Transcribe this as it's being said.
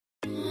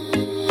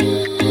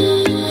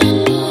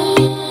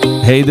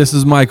Hey, this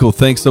is Michael.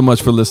 Thanks so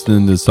much for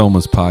listening to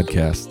Soma's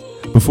podcast.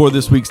 Before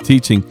this week's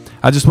teaching,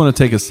 I just want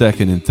to take a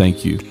second and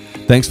thank you.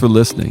 Thanks for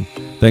listening.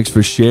 Thanks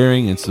for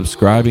sharing and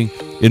subscribing.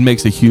 It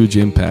makes a huge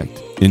impact.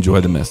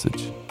 Enjoy the message.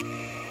 So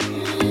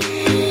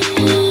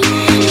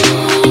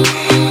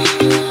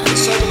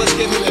let's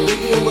give him a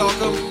big warm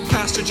welcome,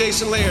 Pastor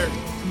Jason Laird.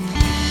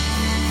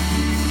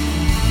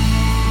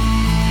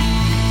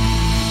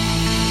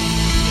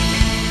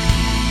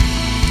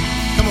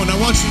 Come on, now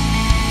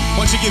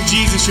why don't you give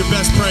Jesus your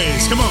best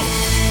praise? Come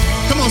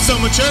on,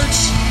 Soma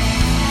Church.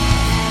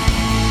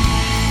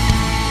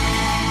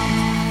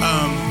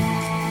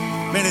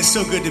 Man, it's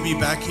so good to be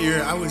back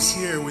here. I was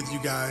here with you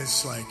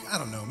guys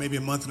maybe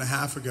a month and a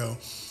half ago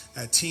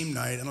at team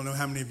night. I don't know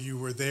how many of you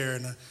were there,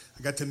 and I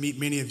got to meet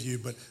many of you.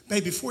 But,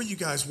 babe, before you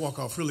guys walk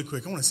off really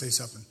quick, I want to say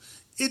something.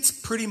 It's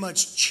pretty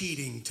much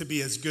cheating to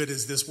be as good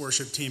as this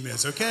worship team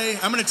is, okay?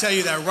 I'm going to tell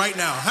you that right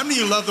now. How many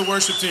of you love the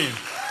worship team?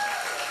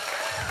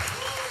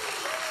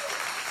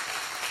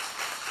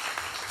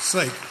 It's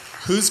like,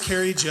 who's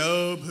Carrie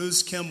Job?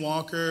 Who's Kim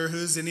Walker?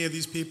 Who's any of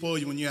these people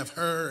when you have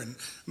her? And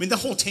I mean, the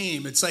whole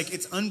team. It's like,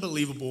 it's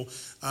unbelievable.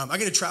 I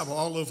get to travel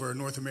all over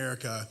North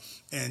America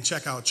and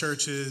check out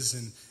churches,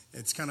 and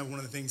it's kind of one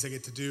of the things I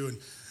get to do. And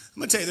I'm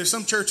going to tell you, there's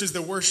some churches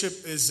the worship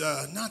is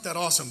not that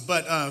awesome.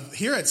 But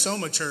here at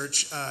Soma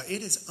Church,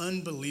 it is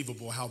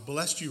unbelievable how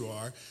blessed you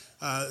are.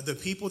 The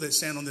people that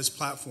stand on this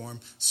platform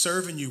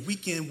serving you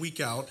week in,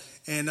 week out,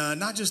 and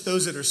not just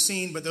those that are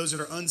seen, but those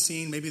that are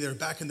unseen. Maybe they're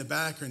back in the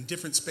back or in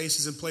different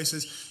spaces and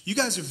places. You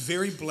guys are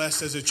very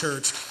blessed as a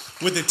church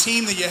with the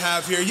team that you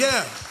have here.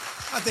 Yeah,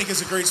 I think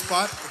it's a great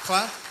spot to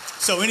clap.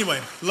 So anyway,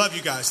 love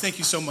you guys. Thank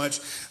you so much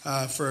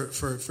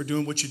for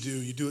doing what you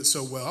do. You do it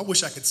so well. I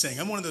wish I could sing.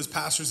 I'm one of those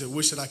pastors that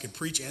wish that I could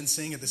preach and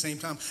sing at the same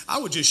time. I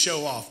would just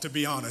show off, to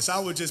be honest. I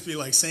would just be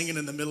like singing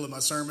in the middle of my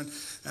sermon.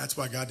 That's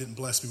why God didn't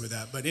bless me with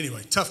that. But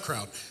anyway, tough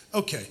crowd.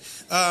 Okay.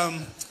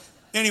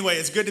 Anyway,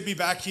 it's good to be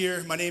back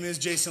here. My name is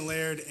Jason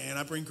Laird, and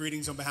I bring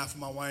greetings on behalf of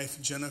my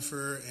wife,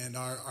 Jennifer, and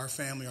our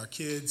family, our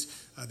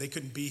kids. They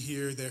couldn't be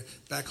here. They're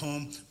back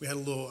home. We had a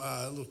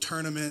little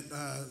tournament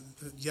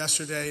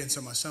yesterday, and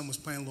so my son was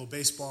playing a little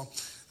baseball.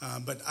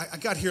 But I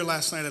got here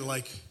last night at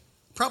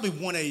probably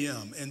 1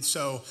 a.m.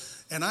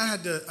 And I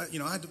had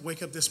to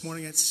wake up this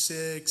morning at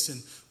 6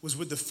 and was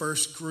with the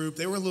first group.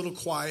 They were a little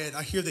quiet.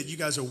 I hear that you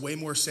guys are way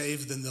more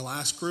saved than the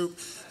last group.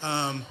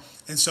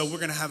 And so we're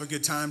going to have a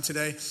good time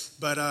today.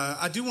 But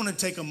I do want to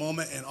take a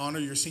moment and honor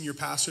your senior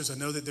pastors. I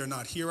know that they're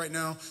not here right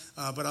now,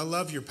 but I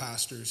love your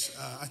pastors.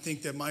 I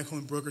think that Michael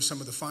and Brooke are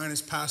some of the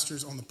finest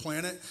pastors on the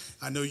planet.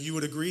 I know you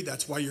would agree.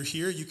 That's why you're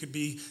here. You could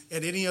be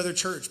at any other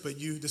church, but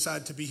you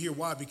decided to be here.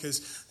 Why?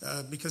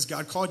 Because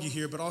God called you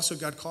here, but also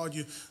God called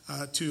you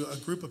to a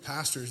group of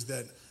pastors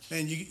that,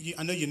 man,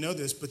 I know you know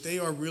this, but they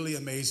are really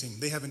amazing.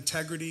 They have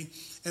integrity.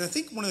 And I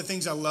think one of the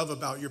things I love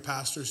about your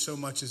pastors so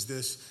much is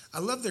this. I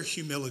love their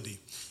humility.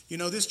 You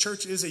know, this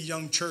church is a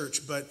young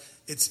church, but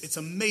it's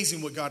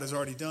amazing what God has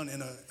already done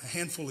in a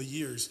handful of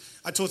years.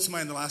 I told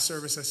somebody in the last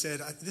service, I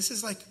said, this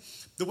is like,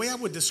 the way I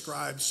would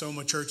describe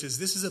Soma Church is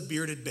this is a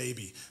bearded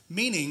baby,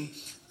 meaning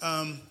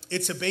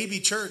it's a baby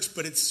church,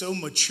 but it's so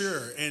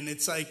mature, and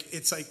it's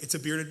a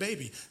bearded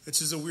baby. It's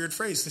just a weird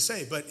phrase to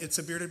say, but it's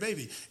a bearded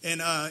baby.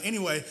 And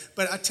anyway,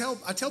 but I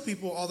tell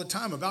people all the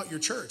time about your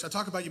church. I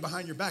talk about you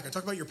behind your back. I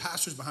talk about your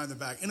pastors behind their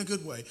back in a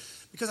good way,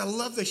 because I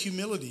love the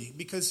humility.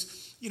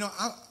 Because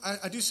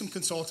I do some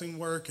consulting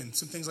work and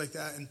some things like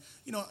that, and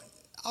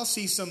I'll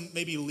see some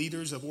maybe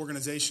leaders of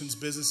organizations,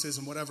 businesses,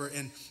 and whatever,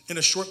 and in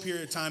a short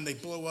period of time, they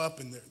blow up,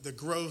 and the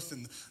growth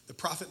and the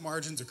profit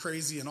margins are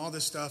crazy and all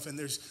this stuff, and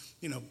there's,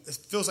 it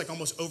feels like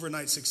almost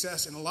overnight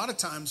success. And a lot of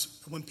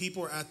times when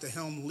people are at the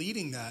helm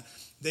leading that,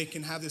 they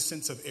can have this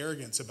sense of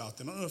arrogance about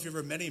them. I don't know if you've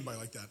ever met anybody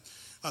like that.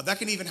 That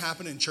can even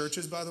happen in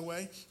churches, by the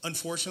way.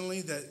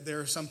 Unfortunately, that there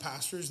are some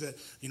pastors that,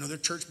 their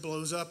church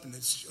blows up and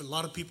it's a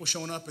lot of people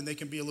showing up, and they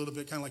can be a little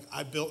bit kind of like,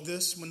 I built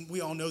this, when we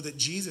all know that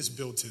Jesus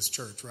builds his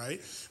church, right?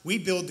 We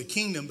build the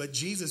kingdom, but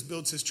Jesus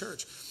builds his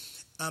church.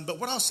 But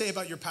what I'll say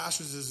about your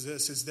pastors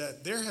is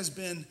that there has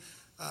been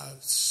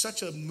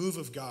such a move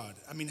of God.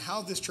 I mean,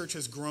 how this church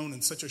has grown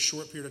in such a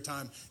short period of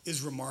time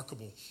is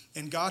remarkable.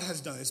 And God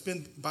has done it. It's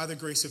been by the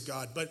grace of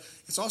God, but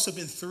it's also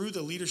been through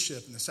the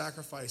leadership and the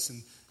sacrifice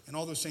and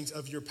all those things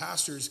of your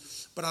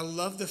pastors. But I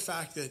love the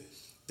fact that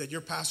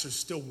your pastors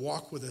still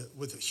walk with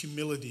a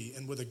humility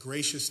and with a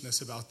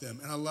graciousness about them.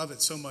 And I love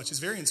it so much. It's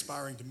very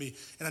inspiring to me.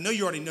 And I know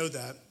you already know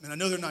that. And I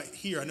know they're not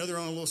here. I know they're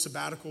on a little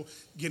sabbatical,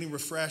 getting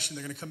refreshed, and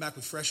they're going to come back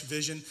with fresh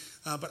vision.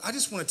 But I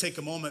just want to take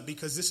a moment,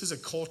 because this is a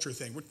culture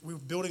thing. We're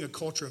building a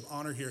culture of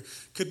honor here.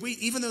 Could we,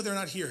 even though they're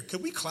not here,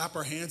 could we clap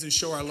our hands and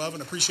show our love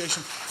and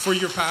appreciation for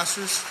your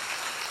pastors?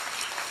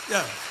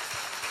 Yeah.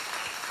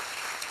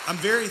 I'm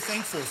very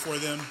thankful for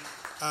them.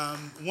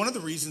 One of the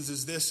reasons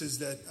is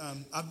that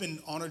I've been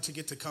honored to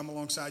get to come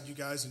alongside you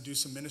guys and do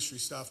some ministry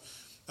stuff.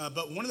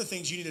 But one of the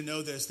things you need to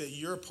know this, that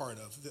you're a part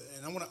of,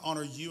 and I want to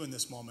honor you in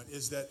this moment,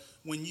 is that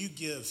when you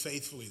give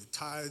faithfully, the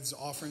tithes,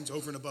 offerings,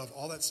 over and above,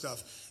 all that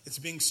stuff, it's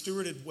being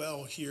stewarded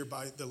well here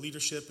by the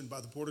leadership and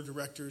by the board of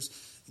directors.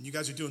 And you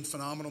guys are doing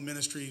phenomenal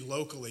ministry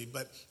locally.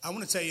 But I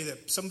want to tell you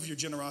that some of your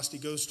generosity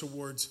goes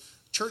towards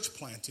church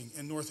planting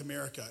in North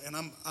America. And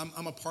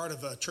I'm a part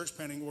of a church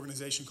planting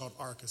organization called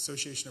ARC,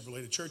 Association of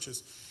Related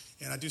Churches.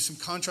 And I do some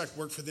contract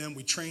work for them.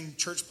 We train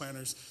church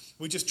planters.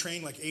 We just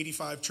trained like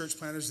 85 church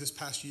planters this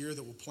past year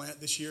that will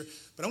plant this year.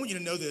 But I want you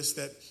to know this,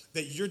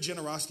 that your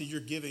generosity,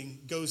 your giving,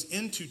 goes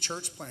into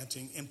church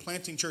planting and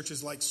planting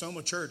churches like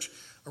Soma Church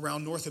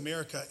around North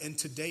America. And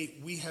to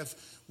date, we have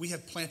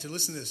planted,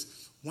 listen to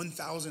this,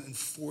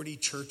 1,040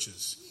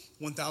 churches.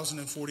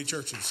 1,040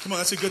 churches. Come on,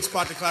 that's a good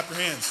spot to clap your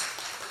hands.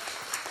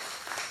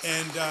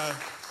 And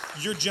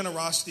your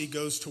generosity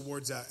goes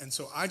towards that. And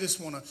so I just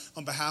want to,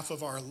 on behalf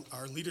of our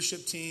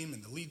leadership team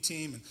and the lead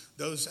team and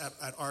those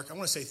at ARC, I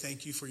want to say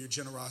thank you for your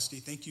generosity.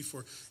 Thank you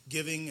for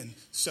giving and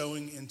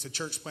sowing into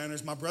church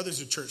planters. My brother's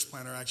a church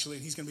planter, actually,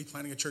 and he's going to be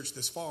planting a church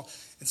this fall.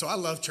 And so I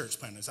love church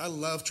planters. I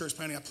love church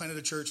planting. I planted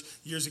a church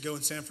years ago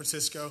in San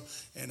Francisco,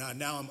 and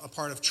now I'm a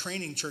part of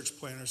training church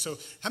planters. So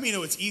how many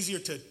know it's easier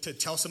to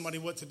tell somebody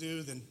what to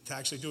do than to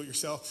actually do it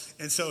yourself?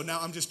 And so now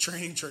I'm just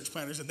training church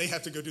planters, and they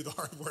have to go do the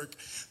hard work.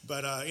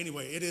 But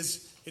anyway, it is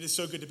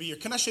so good to be here.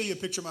 Can I show you a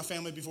picture of my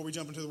family before we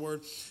jump into the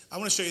Word? I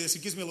want to show you this.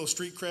 It gives me a little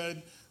street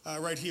cred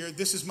right here.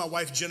 This is my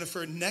wife,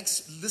 Jennifer.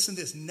 Listen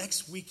to this.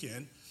 Next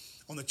weekend,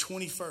 on the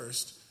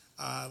 21st,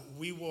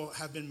 we will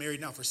have been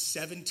married now for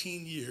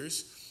 17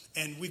 years,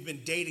 and we've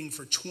been dating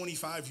for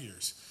 25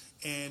 years.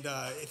 And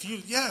there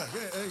you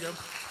go.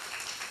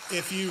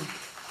 If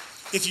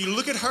you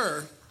look at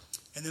her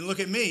and then look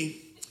at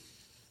me,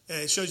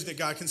 it shows you that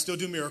God can still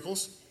do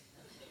miracles.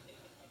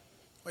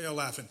 Why y'all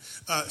laughing?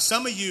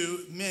 Some of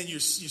you, man, you're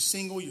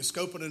single, you're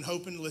scoping and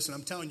hoping. Listen,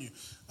 I'm telling you,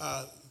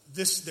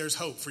 there's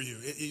hope for you.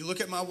 You look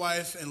at my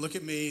wife and look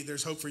at me,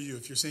 there's hope for you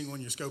if you're single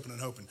and you're scoping and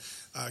hoping.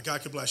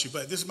 God could bless you.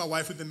 But this is my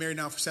wife. We've been married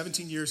now for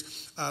 17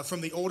 years.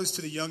 From the oldest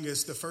to the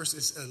youngest, the first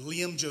is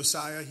Liam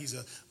Josiah. He's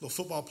a little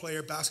football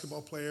player,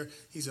 basketball player.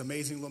 He's an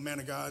amazing little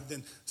man of God.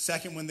 Then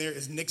second one there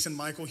is Nixon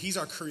Michael. He's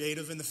our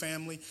creative in the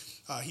family.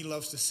 He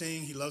loves to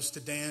sing. He loves to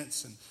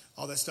dance and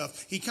all that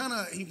stuff. He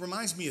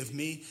reminds me of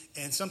me,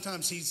 and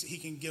sometimes he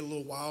can get a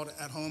little wild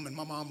at home, and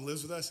my mom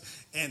lives with us,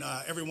 and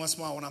every once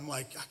in a while when I'm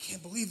like, I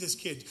can't believe this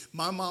kid,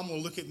 my mom will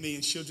look at me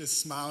and she'll just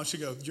smile and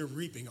she'll go, you're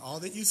reaping all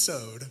that you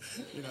sowed,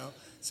 you know.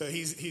 So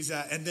he's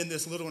and then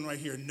this little one right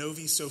here,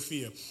 Novi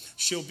Sophia.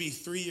 She'll be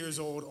 3 years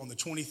old on the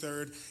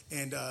 23rd.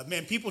 And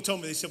man, people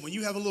told me, they said, when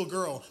you have a little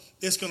girl,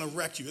 it's going to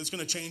wreck you. It's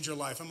going to change your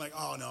life. I'm like,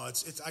 oh no,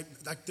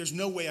 there's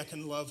no way I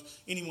can love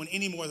anyone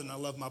any more than I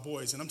love my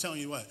boys. And I'm telling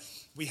you what,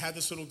 we had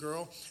this little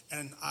girl,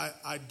 and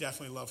I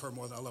definitely love her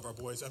more than I love our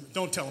boys. I mean,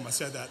 don't tell them I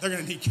said that. They're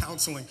going to need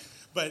counseling.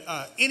 But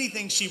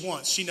anything she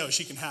wants, she knows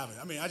she can have it.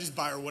 I mean, I just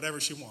buy her whatever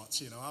she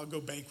wants. You know, I'll go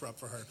bankrupt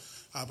for her.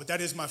 But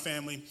that is my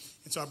family,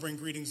 and so I bring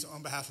greetings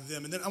on behalf of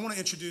them. And then I want to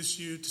introduce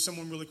you to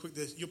someone really quick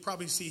that you'll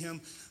probably see him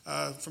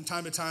from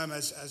time to time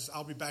as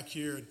I'll be back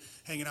here and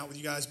hanging out with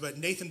you guys. But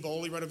Nathan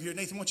Bowley right over here.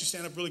 Nathan, why don't you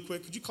stand up really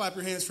quick? Could you clap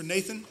your hands for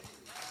Nathan?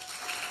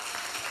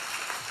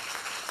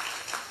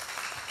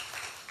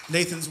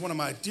 Nathan's one of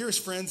my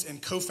dearest friends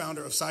and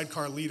co-founder of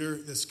Sidecar Leader,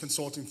 this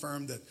consulting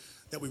firm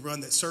that we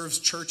run that serves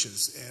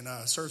churches and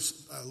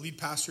serves lead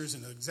pastors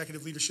and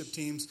executive leadership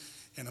teams.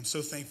 And I'm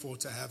so thankful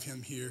to have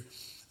him here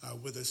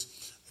with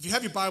us. If you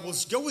have your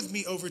Bibles, go with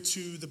me over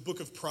to the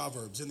book of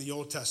Proverbs in the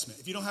Old Testament.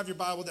 If you don't have your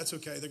Bible, that's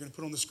okay. They're going to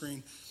put it on the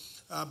screen.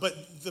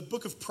 But the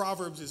book of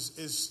Proverbs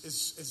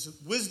is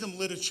wisdom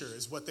literature,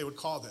 is what they would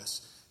call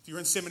this. If you're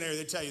in seminary,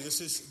 they tell you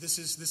this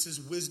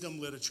is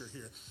wisdom literature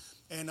here.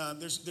 And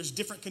there's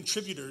different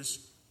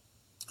contributors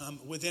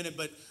within it,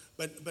 but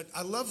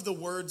I love the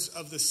words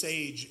of the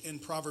sage in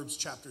Proverbs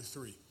chapter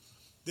 3.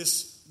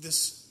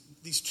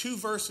 These two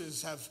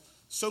verses have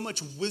so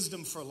much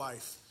wisdom for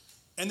life.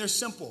 And they're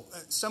simple.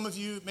 Some of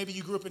you, maybe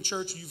you grew up in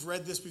church, you've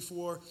read this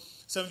before.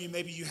 Some of you,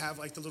 maybe you have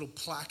like the little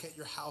plaque at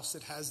your house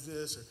that has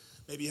this, or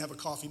maybe you have a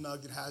coffee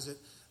mug that has it.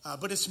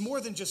 But it's more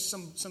than just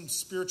some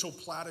spiritual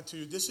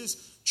platitude. This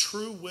is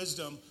true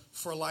wisdom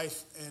for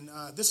life. And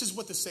this is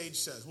what the sage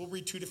says. We'll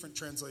read two different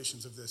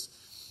translations of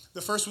this.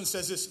 The first one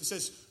says this. It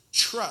says,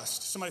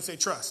 trust. Somebody say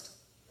trust.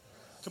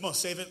 Come on,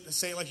 say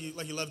it like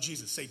you love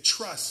Jesus. Say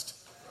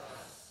trust.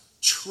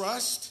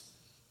 Trust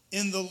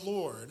in the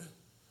Lord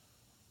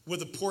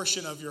with a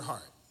portion of your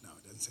heart. No,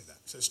 it doesn't say that.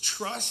 It says,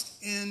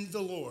 trust in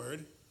the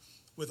Lord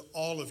with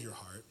all of your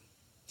heart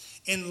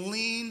and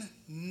lean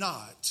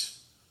not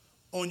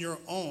on your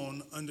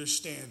own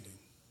understanding.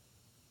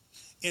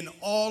 In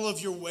all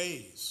of your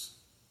ways,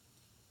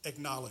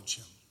 acknowledge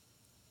him.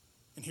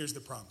 And here's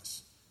the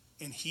promise.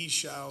 And he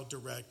shall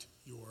direct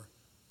your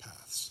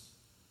paths.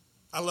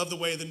 I love the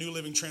way the New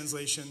Living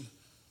Translation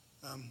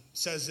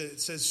says it.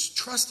 It says,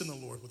 trust in the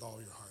Lord with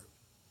all your heart.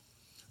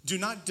 Do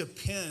not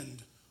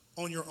depend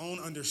on your own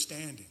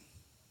understanding.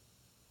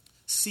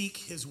 Seek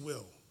his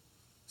will.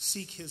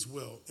 Seek his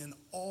will in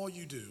all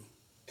you do.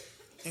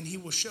 and he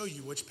will show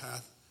you which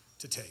path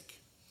to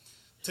take.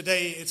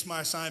 Today, it's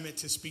my assignment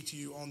to speak to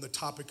you on the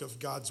topic of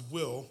God's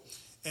will,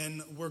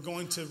 and we're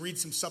going to read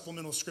some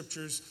supplemental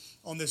scriptures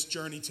on this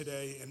journey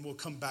today, and we'll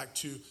come back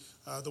to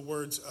the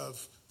words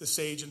of the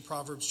sage in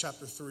Proverbs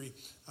chapter 3.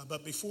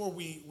 But before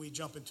we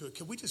jump into it,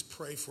 can we just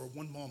pray for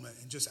one moment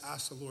and just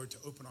ask the Lord to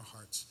open our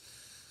hearts?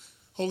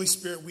 Holy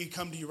Spirit, we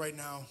come to you right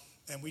now,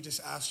 and we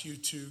just ask you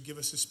to give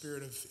us a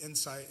spirit of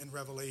insight and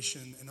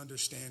revelation and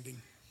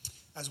understanding.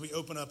 As we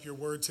open up your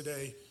word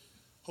today,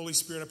 Holy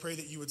Spirit, I pray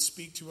that you would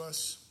speak to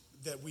us,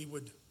 that we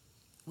would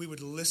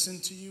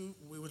listen to you.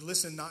 We would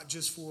listen not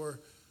just for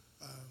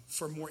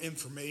more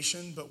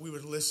information, but we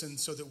would listen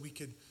so that we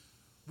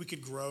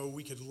could grow,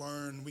 we could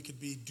learn, we could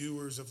be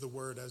doers of the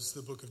word, as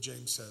the book of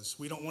James says.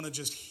 We don't want to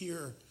just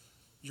hear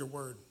your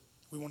word.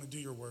 We want to do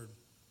your word.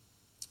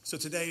 So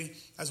today,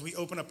 as we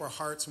open up our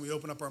hearts and we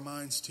open up our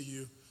minds to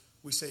you,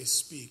 we say,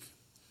 speak.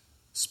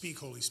 Speak,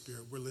 Holy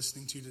Spirit. We're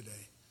listening to you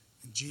today.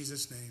 In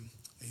Jesus' name,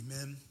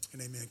 amen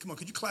and amen. Come on,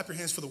 could you clap your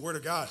hands for the word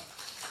of God?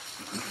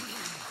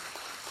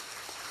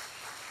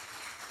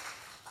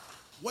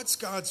 What's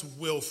God's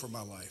will for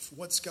my life?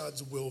 What's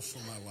God's will for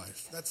my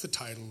life? That's the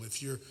title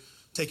if you're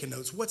taking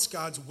notes. What's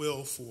God's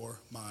will for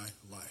my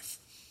life?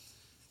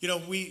 You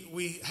know,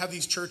 we have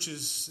these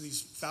churches,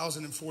 these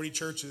 1,040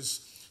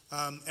 churches,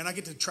 and I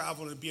get to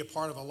travel and be a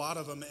part of a lot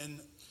of them.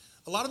 And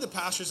a lot of the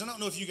pastors, I don't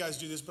know if you guys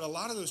do this, but a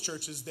lot of those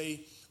churches,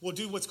 they will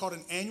do what's called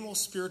an annual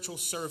spiritual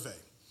survey.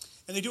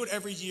 And they do it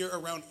every year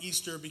around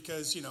Easter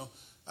because, you know,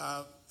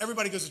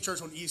 everybody goes to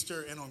church on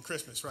Easter and on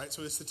Christmas, right?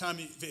 So it's the time,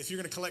 if you're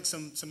going to collect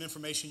some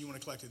information, you want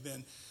to collect it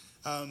then.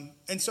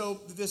 And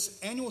so this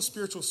annual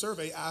spiritual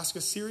survey asks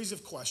a series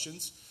of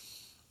questions.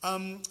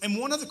 And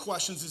one of the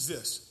questions is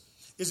this,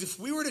 is if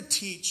we were to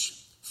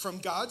teach from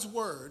God's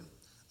word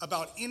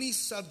about any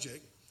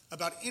subject,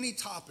 about any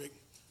topic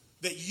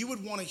that you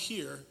would want to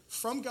hear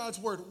from God's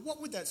word, what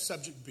would that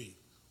subject be?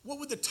 What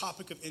would the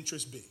topic of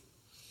interest be?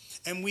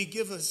 And we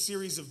give a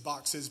series of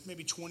boxes,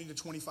 maybe 20 to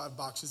 25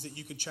 boxes that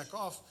you can check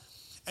off.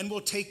 And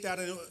we'll take that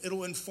and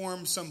it'll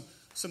inform some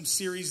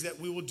series that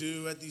we will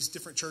do at these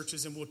different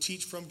churches. And we'll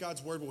teach from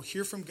God's word. We'll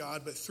hear from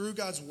God. But through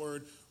God's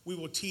word, we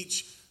will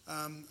teach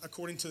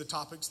according to the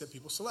topics that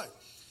people select.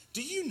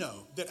 Do you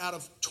know that out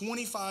of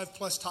 25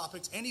 plus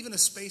topics and even a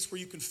space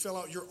where you can fill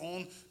out your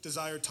own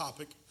desired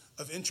topic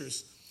of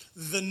interest,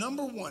 the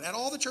number one, at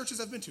all the churches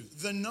I've been to,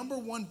 the number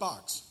one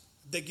box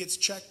that gets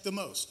checked the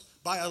most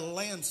by a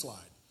landslide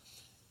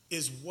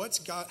is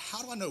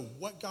how do I know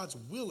what God's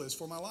will is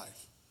for my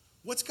life?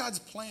 What's God's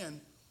plan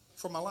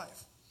for my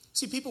life?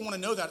 See, people want to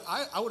know that.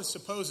 I would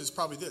suppose it's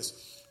probably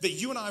this, that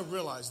you and I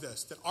realize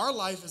this, that our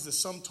life is the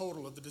sum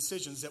total of the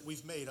decisions that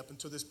we've made up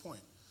until this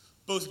point.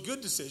 Both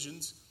good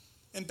decisions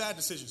and bad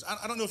decisions.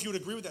 I don't know if you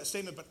would agree with that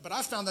statement, but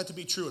I found that to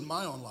be true in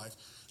my own life,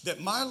 that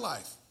my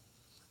life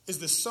is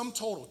the sum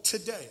total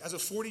today, as a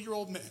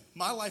 40-year-old man,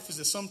 my life is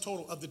the sum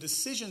total of the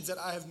decisions that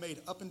I have made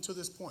up until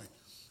this point,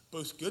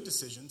 both good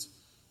decisions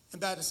and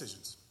bad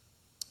decisions.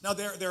 Now,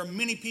 there are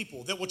many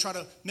people that will try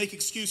to make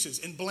excuses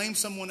and blame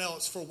someone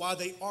else for why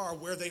they are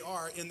where they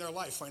are in their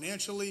life,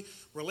 financially,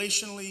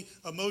 relationally,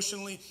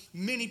 emotionally.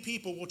 Many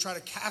people will try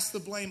to cast the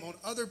blame on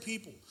other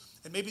people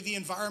and maybe the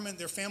environment,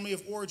 their family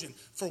of origin,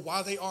 for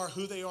why they are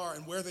who they are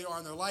and where they are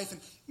in their life. And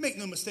make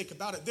no mistake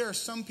about it, there are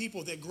some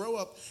people that grow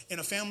up in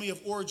a family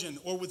of origin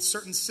or with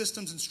certain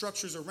systems and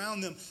structures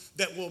around them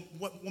that will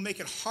make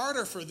it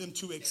harder for them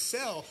to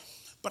excel.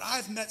 But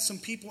I've met some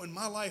people in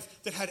my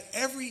life that had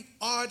every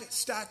odd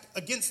stacked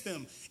against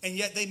them, and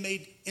yet they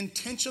made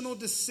intentional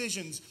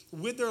decisions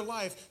with their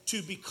life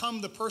to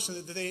become the person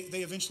that they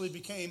eventually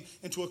became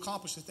and to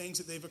accomplish the things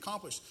that they've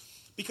accomplished.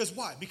 Because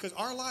why? Because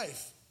our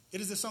life,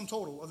 it is the sum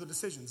total of the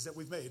decisions that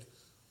we've made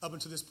up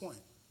until this point,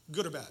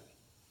 good or bad.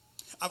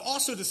 I've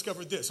also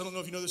discovered this. I don't know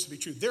if you know this to be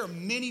true. There are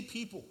many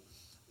people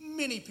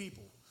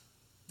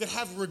that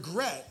have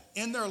regret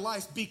in their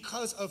life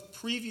because of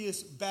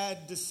previous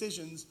bad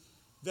decisions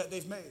that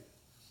they've made.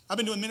 I've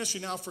been doing ministry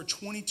now for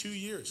 22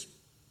 years.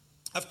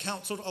 I've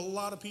counseled a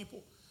lot of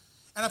people.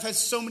 And I've had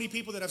so many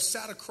people that have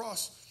sat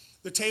across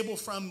the table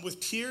from with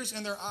tears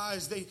in their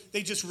eyes.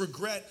 They just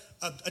regret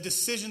a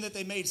decision that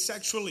they made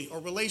sexually or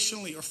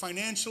relationally or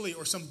financially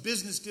or some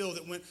business deal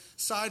that went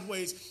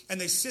sideways. And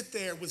they sit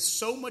there with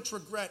so much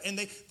regret and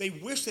they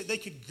wish that they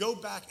could go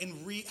back and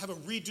have a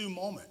redo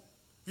moment.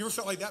 You ever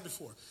felt like that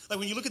before? Like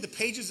when you look at the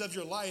pages of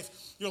your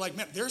life, you're like,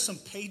 man, there are some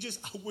pages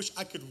I wish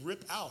I could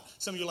rip out.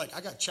 Some of you are like,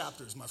 I got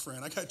chapters, my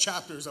friend. I got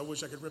chapters I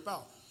wish I could rip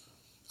out.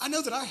 I know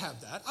that I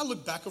have that. I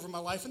look back over my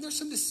life and there's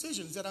some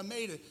decisions that I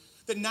made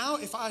that now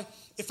if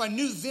I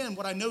knew then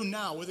what I know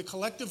now with the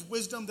collective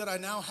wisdom that I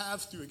now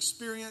have through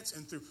experience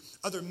and through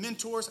other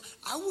mentors,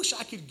 I wish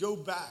I could go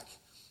back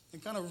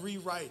and kind of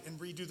rewrite and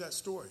redo that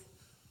story.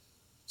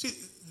 See,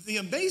 the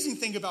amazing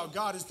thing about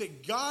God is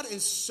that God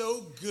is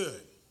so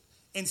good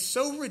and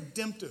so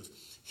redemptive.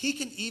 He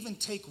can even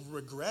take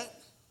regret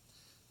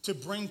to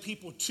bring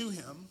people to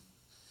him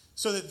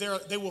so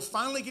that they will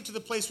finally get to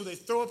the place where they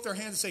throw up their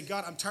hands and say,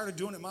 God, I'm tired of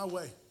doing it my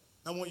way.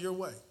 I want your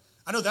way.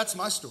 I know that's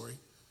my story.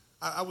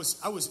 I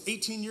was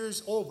 18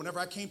 years old whenever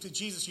I came to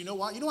Jesus. You know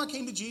why? You know why I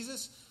came to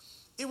Jesus?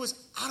 It was,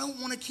 I don't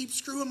want to keep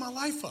screwing my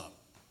life up.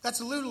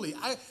 That's literally,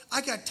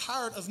 I got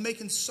tired of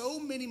making so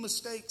many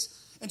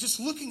mistakes and just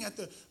looking at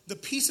the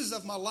pieces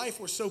of my life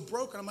were so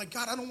broken. I'm like,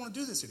 God, I don't want to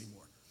do this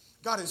anymore.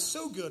 God is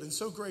so good and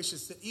so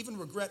gracious that even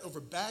regret over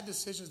bad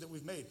decisions that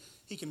we've made,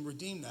 he can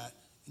redeem that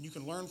and you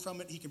can learn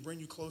from it. He can bring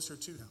you closer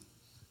to him.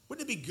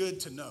 Wouldn't it be good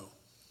to know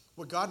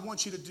what God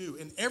wants you to do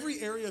in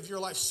every area of your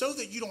life so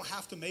that you don't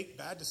have to make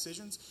bad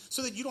decisions,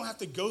 so that you don't have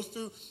to go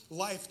through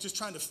life just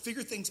trying to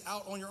figure things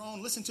out on your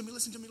own? Listen to me,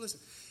 listen to me, listen.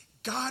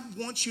 God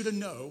wants you to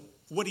know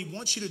what he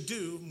wants you to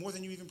do more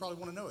than you even probably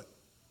want to know it.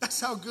 That's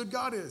how good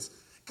God is.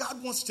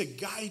 God wants to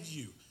guide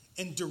you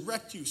and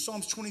direct you.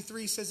 Psalms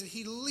 23 says that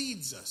he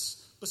leads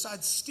us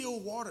beside still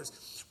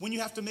waters. When you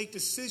have to make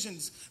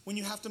decisions, when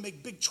you have to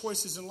make big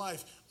choices in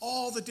life,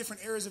 all the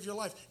different areas of your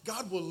life,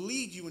 God will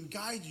lead you and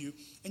guide you,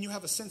 and you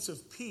have a sense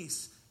of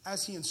peace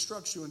as he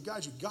instructs you and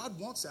guides you. God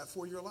wants that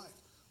for your life.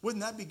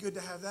 Wouldn't that be good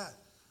to have that?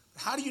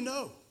 How do you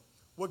know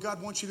what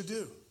God wants you to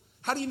do?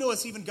 How do you know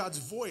it's even God's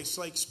voice,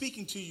 like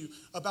speaking to you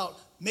about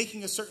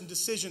making a certain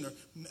decision or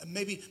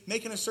maybe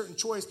making a certain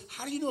choice?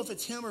 How do you know if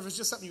it's him or if it's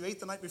just something you ate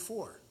the night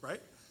before,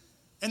 right?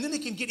 And then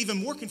it can get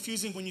even more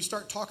confusing when you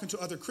start talking to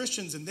other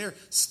Christians and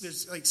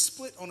there's like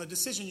split on a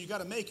decision you got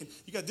to make. And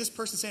you got this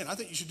person saying, I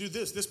think you should do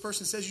this. This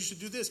person says you should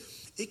do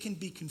this. It can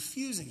be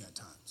confusing at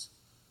times.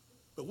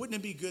 But wouldn't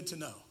it be good to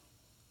know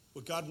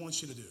what God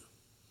wants you to do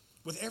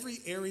with every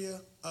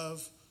area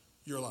of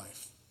your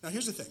life? Now,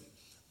 here's the thing.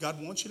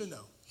 God wants you to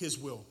know his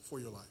will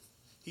for your life.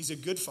 He's a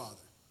good father.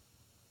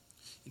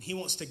 And he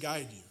wants to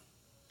guide you.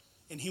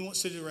 And he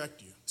wants to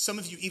direct you. Some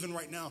of you, even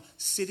right now,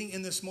 sitting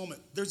in this moment,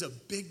 there's a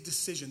big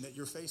decision that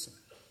you're facing.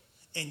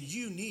 And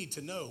you need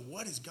to know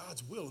what is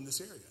God's will in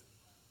this area.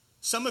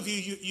 Some of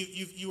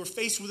you were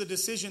faced with a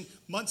decision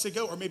months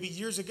ago or maybe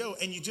years ago,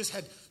 and you just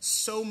had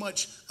so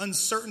much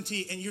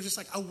uncertainty, and you're just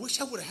like, I wish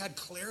I would have had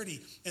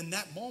clarity in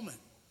that moment.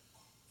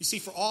 You see,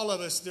 for all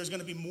of us, there's going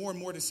to be more and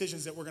more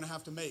decisions that we're going to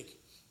have to make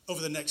over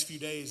the next few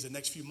days, the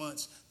next few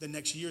months, the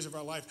next years of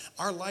our life.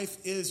 Our life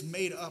is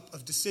made up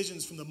of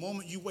decisions from the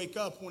moment you wake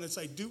up when it's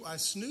like, do I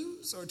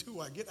snooze or do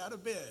I get out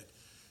of bed?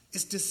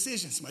 It's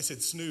decisions. Somebody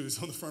said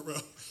snooze on the front row.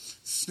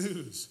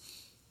 Snooze.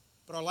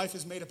 But our life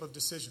is made up of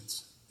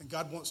decisions. And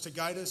God wants to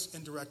guide us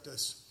and direct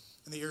us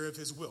in the area of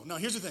his will. Now,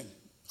 here's the thing.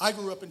 I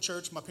grew up in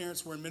church. My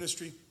parents were in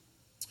ministry.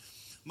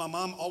 My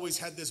mom always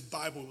had this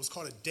Bible. It was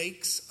called a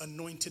Dake's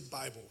Anointed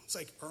Bible. It's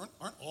like,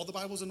 aren't all the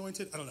Bibles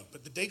anointed? I don't know,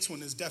 but the Dake's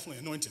one is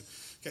definitely anointed.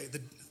 Okay, the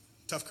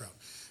tough crowd.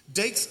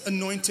 Dake's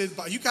Anointed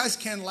Bible. You guys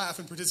can laugh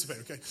and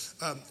participate, okay?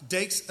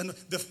 Dake's,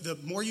 the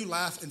more you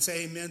laugh and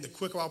say amen, the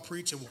quicker I'll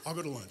preach and I'll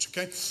go to lunch,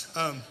 okay?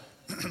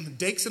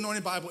 Dake's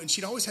Anointed Bible, and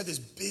she'd always had this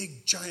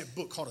big, giant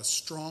book called a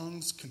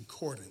Strong's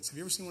Concordance. Have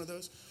you ever seen one of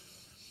those?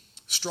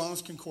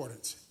 Strong's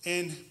Concordance.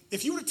 And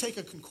if you were to take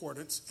a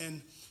concordance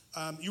and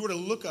you were to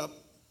look up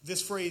this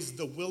phrase,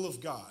 the will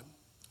of God,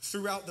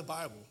 throughout the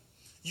Bible,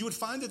 you would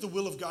find that the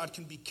will of God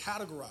can be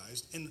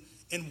categorized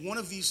in one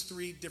of these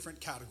three different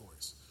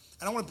categories.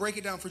 And I want to break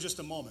it down for just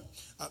a moment.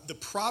 The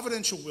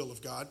providential will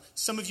of God.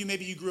 Some of you,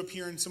 maybe you grew up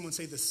hearing someone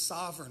say the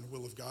sovereign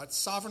will of God.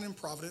 Sovereign and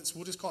providence.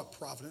 We'll just call it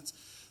providence.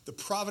 The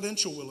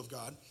providential will of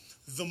God.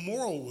 The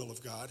moral will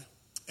of God.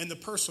 And the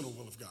personal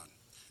will of God.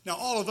 Now,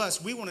 all of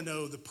us, we want to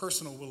know the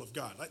personal will of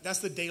God. That's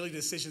the daily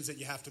decisions that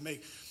you have to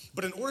make.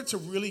 But in order to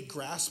really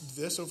grasp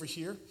this over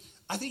here,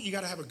 I think you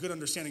got to have a good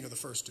understanding of the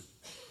first two.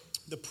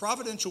 The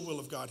providential will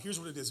of God, here's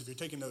what it is if you're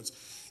taking notes,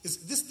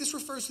 is this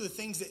refers to the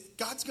things that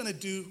God's going to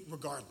do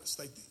regardless.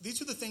 Like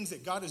these are the things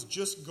that God is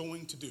just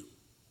going to do.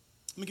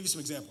 Let me give you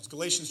some examples.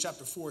 Galatians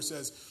chapter 4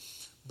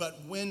 says, but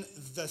when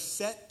the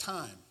set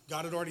time,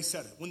 God had already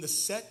said it, when the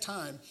set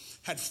time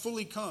had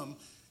fully come,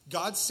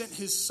 God sent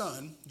his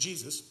son,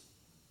 Jesus,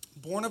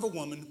 born of a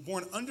woman,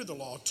 born under the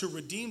law, to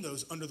redeem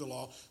those under the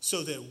law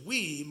so that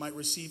we might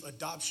receive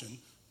adoption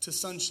to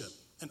sonship.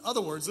 In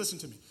other words, listen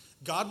to me.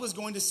 God was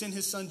going to send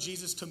his son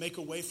Jesus to make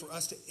a way for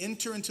us to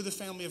enter into the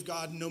family of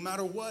God no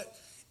matter what.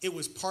 It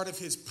was part of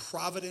his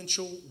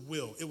providential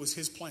will. It was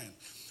his plan.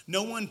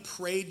 No one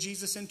prayed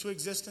Jesus into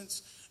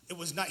existence. It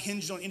was not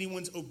hinged on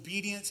anyone's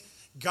obedience.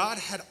 God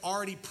had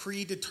already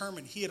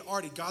predetermined. He had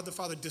already, God the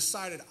Father,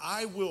 decided,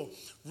 I will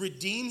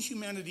redeem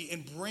humanity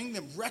and bring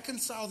them,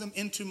 reconcile them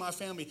into my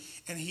family.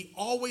 And he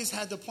always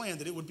had the plan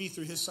that it would be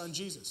through his son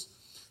Jesus.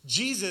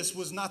 Jesus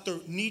was not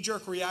the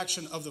knee-jerk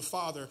reaction of the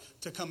Father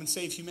to come and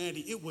save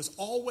humanity. It was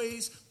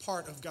always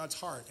part of God's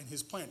heart and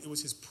his plan. It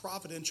was his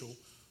providential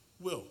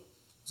will.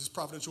 It was his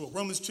providential will.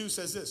 Romans 2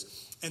 says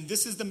this, and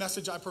this is the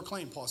message I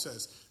proclaim, Paul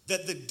says,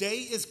 that the day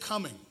is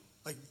coming.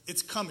 Like,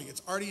 it's coming.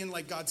 It's already in,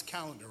 like, God's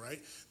calendar, right?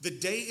 The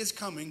day is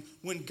coming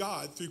when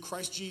God, through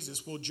Christ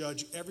Jesus, will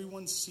judge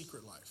everyone's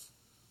secret life.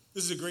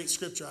 This is a great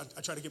scripture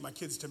I try to get my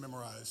kids to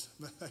memorize.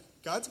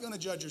 God's going to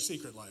judge your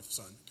secret life,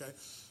 son,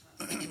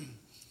 okay?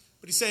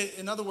 But he said,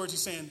 in other words,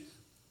 he's saying,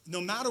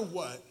 no matter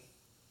what,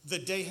 the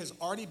day has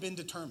already been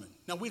determined.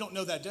 Now, we don't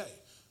know that day,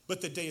 but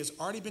the day has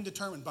already been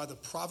determined by the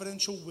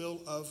providential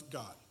will of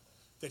God.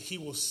 that he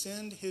will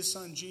send his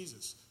son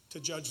Jesus to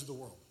judge the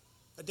world.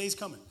 That day's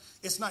coming.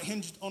 It's not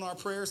hinged on our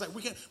prayers. Like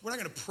we're not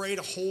going to pray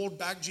to hold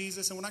back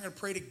Jesus, and we're not going to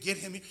pray to get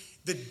him.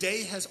 The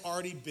day has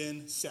already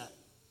been set.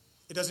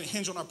 It doesn't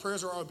hinge on our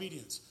prayers or our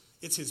obedience.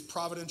 It's his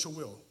providential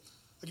will.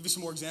 I'll give you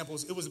some more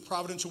examples. It was the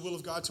providential will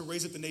of God to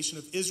raise up the nation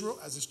of Israel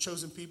as his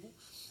chosen people.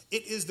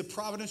 It is the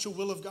providential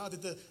will of God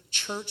that the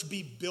church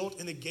be built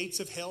and the gates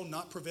of hell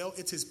not prevail.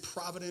 It's his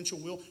providential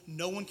will.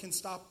 No one can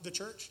stop the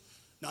church,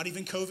 not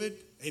even COVID.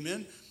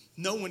 Amen.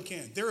 No one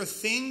can. There are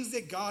things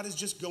that God is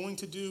just going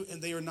to do,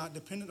 and they are not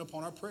dependent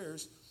upon our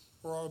prayers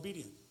or our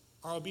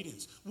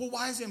obedience. Well,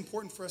 why is it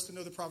important for us to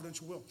know the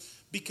providential will?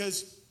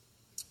 Because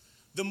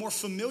the more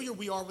familiar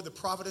we are with the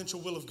providential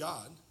will of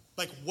God,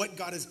 like what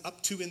God is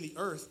up to in the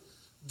earth,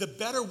 the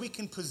better we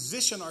can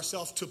position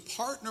ourselves to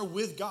partner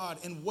with God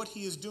in what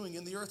he is doing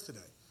in the earth today.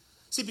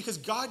 See, because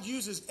God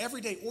uses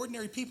everyday,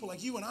 ordinary people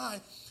like you and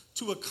I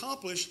to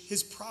accomplish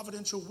his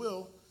providential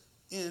will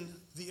in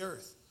the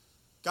earth.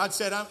 God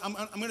said, I'm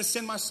going to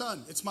send my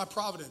son. It's my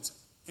providence.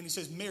 And he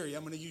says, Mary,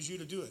 I'm going to use you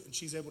to do it. And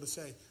she's able to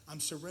say, I'm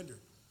surrendered.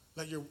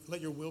 Let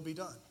your will be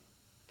done.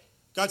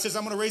 God says,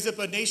 I'm going to raise up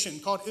a nation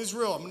called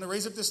Israel. I'm going to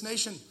raise up this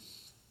nation.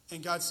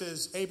 And God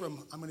says,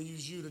 Abram, I'm going to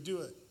use you to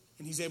do it.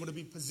 And he's able to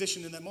be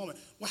positioned in that moment.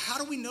 Well,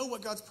 how do we know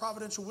what God's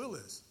providential will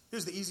is?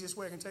 Here's the easiest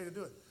way I can tell you to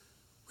do it.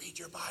 Read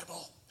your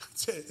Bible.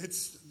 That's it.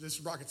 This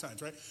is rocket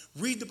science, right?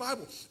 Read the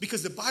Bible.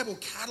 Because the Bible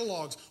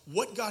catalogs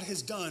what God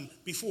has done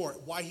before,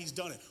 why he's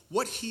done it.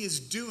 What he is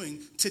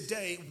doing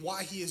today,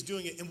 why he is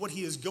doing it, and what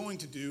he is going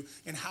to do,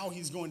 and how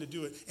he's going to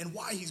do it, and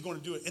why he's going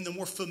to do it. And the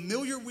more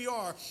familiar we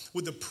are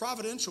with the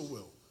providential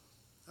will,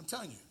 I'm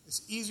telling you,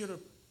 it's easier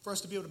for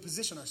us to be able to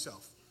position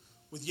ourselves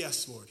with,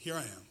 yes, Lord, here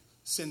I am.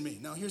 Send me.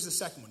 Now, here's the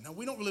second one. Now,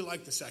 we don't really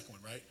like the second one,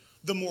 right?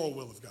 The moral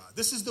will of God.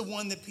 This is the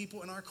one that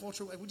people in our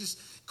culture,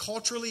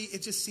 culturally,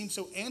 it just seems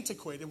so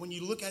antiquated. When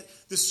you look at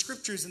the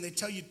scriptures and they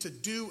tell you to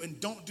do and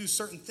don't do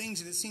certain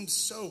things, and it seems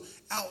so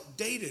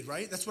outdated,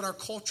 right? That's what our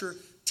culture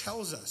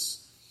tells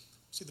us.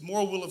 See, the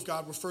moral will of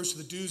God refers to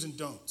the do's and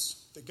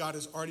don'ts that God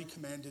has already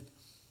commanded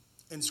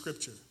in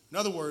scripture. In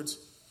other words,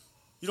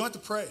 you don't have to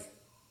pray,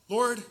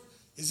 Lord,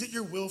 is it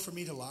your will for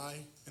me to lie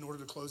in order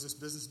to close this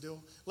business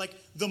deal? Like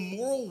the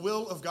moral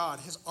will of God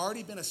has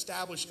already been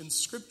established in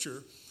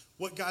scripture,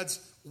 what God's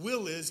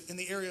will is in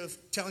the area of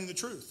telling the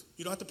truth.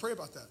 You don't have to pray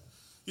about that.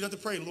 You don't have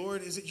to pray,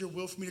 Lord, is it your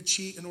will for me to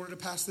cheat in order to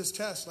pass this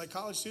test? Like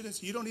college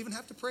students, you don't even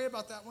have to pray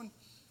about that one.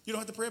 You don't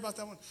have to pray about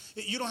that one.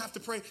 You don't have to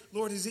pray,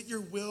 Lord, is it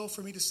your will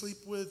for me to sleep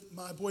with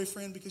my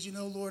boyfriend? Because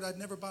Lord, I'd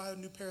never buy a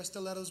new pair of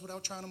stilettos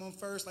without trying them on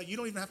first. Like you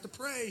don't even have to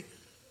pray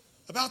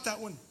about that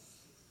one.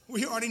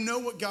 We already know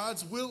what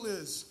God's will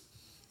is.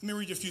 Let me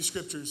read you a few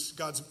scriptures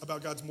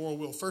about God's moral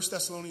will. 1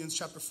 Thessalonians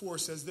chapter 4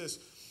 says this,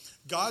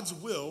 God's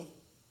will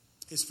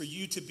is for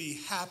you to be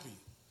happy.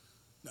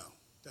 No,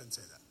 it doesn't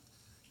say that.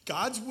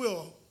 God's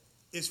will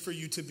is for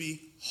you to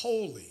be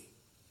holy.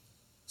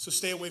 So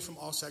stay away from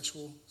all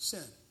sexual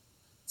sin.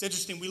 It's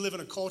interesting, we live in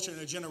a culture and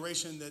a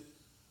generation that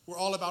we're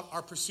all about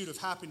our pursuit of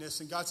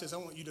happiness, and God says, I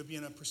want you to be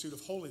in a pursuit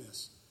of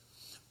holiness.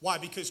 Why?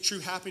 Because true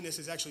happiness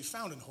is actually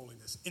found in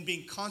holiness, in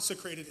being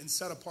consecrated and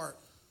set apart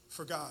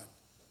for God.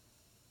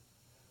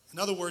 In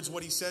other words,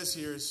 what he says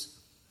here is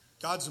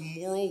God's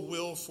moral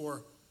will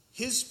for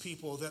his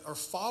people that are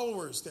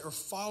followers, that are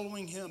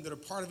following him, that are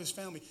part of his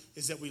family,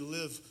 is that we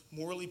live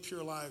morally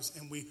pure lives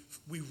and we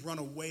run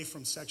away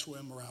from sexual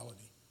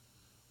immorality.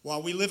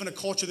 While we live in a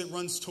culture that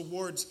runs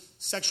towards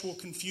sexual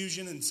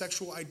confusion and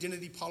sexual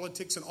identity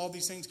politics and all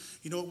these things,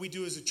 you know what we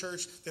do as a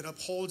church that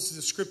upholds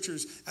the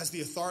scriptures as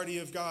the authority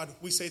of God?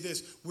 We say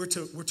this, we're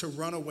to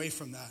run away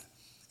from that,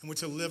 and we're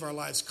to live our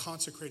lives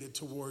consecrated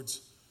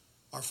towards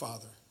our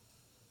Father.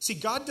 See,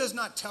 God does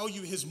not tell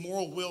you his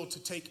moral will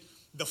to take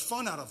the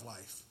fun out of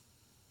life.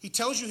 He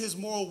tells you his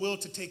moral will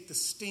to take the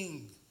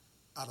sting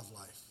out of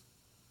life.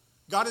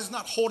 God is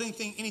not holding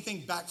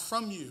anything back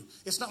from you.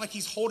 It's not like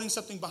he's holding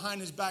something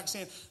behind his back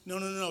saying,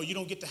 no, you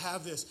don't get to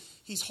have this.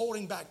 He's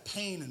holding back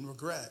pain and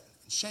regret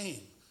and shame.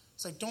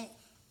 It's like,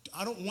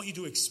 I don't want you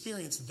to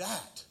experience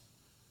that.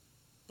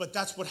 But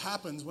that's what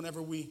happens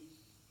whenever we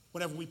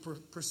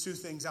pursue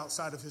things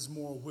outside of his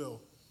moral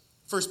will.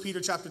 1 Peter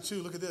chapter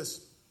 2, look at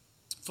this.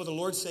 For the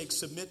Lord's sake,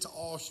 submit to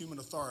all human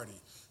authority.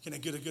 Can I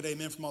get a good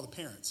amen from all the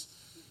parents?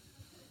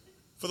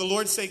 For the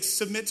Lord's sake,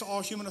 submit to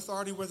all human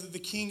authority, whether the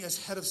king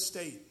as head of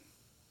state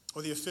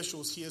or the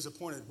officials he has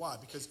appointed. Why?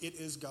 Because it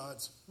is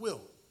God's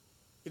will.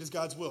 It is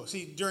God's will.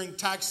 See, during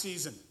tax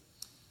season,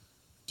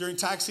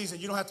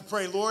 you don't have to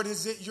pray, Lord,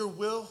 is it your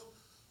will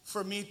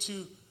for me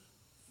to,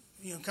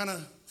 kind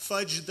of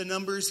fudge the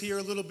numbers here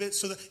a little bit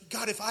so that,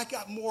 God, if I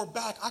got more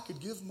back, I could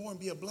give more and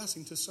be a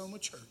blessing to Soma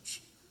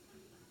Church.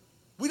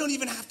 We don't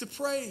even have to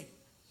pray.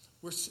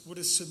 We're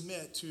to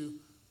submit to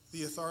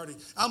the authority.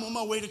 I'm on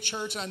my way to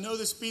church. I know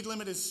the speed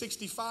limit is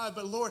 65,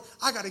 but Lord,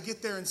 I got to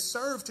get there and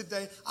serve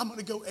today. I'm going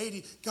to go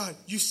 80. God,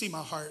 you see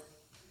my heart.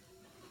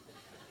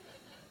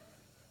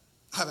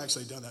 I've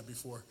actually done that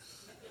before.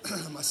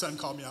 My son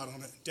called me out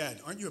on it. Dad,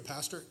 aren't you a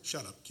pastor?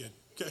 Shut up, kid.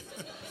 Okay.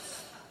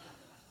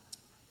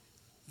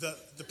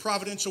 the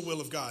providential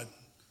will of God,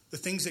 the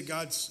things that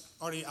God's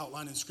already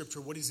outlined in Scripture.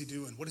 What is he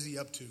doing? What is he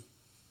up to?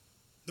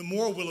 The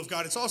moral will of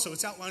God, it's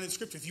outlined in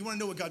Scripture. If you want to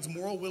know what God's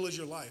moral will is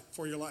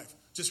for your life,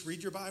 just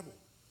read your Bible.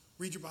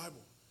 Read your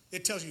Bible.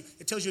 It tells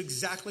you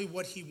exactly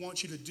what he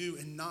wants you to do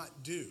and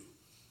not do.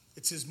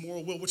 It's his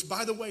moral will, which,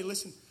 by the way,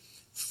 listen,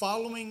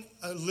 following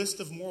a list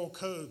of moral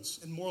codes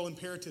and moral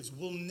imperatives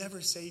will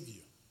never save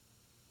you.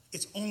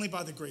 It's only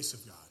by the grace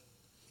of God.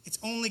 It's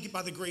only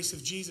by the grace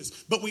of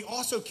Jesus. But we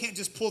also can't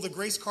just pull the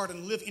grace card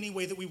and live any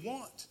way that we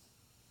want.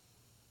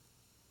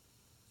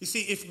 You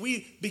see, if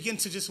we begin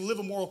to just live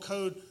a moral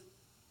code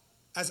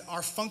as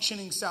our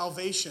functioning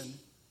salvation,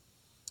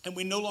 and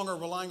we no longer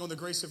relying on the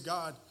grace of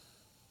God,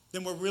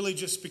 then we're really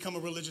just become a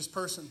religious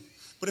person.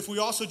 But if we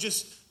also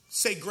just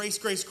say grace,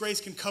 grace,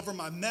 grace can cover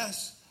my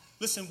mess,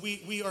 listen,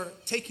 we are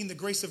taking the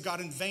grace of God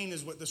in vain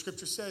is what the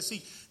Scripture says.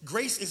 See,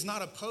 grace is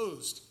not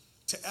opposed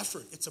to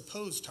effort. It's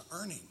opposed to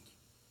earning.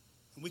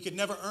 And we could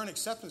never earn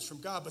acceptance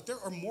from God, but there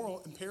are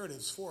moral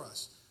imperatives for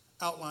us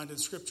outlined in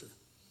Scripture.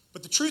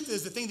 But the truth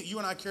is, the thing that you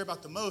and I care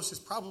about the most is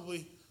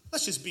probably,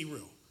 let's just be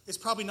real, it's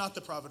probably not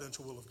the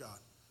providential will of God.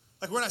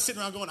 Like, we're not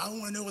sitting around going, I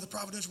want to know what the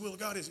providential will of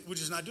God is. We're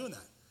just not doing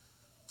that.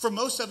 For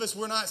most of us,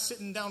 we're not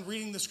sitting down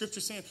reading the Scripture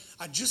saying,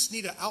 I just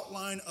need an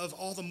outline of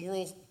all the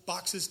moral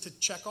boxes to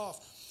check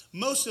off.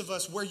 Most of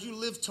us, where you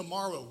live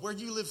tomorrow, where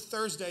you live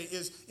Thursday,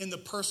 is in the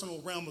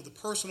personal realm of the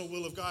personal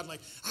will of God.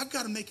 Like, I've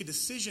got to make a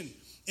decision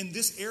in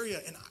this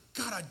area, and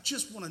God, I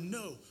just want to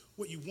know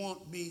what you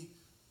want me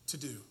to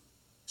do.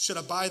 Should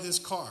I buy this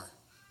car?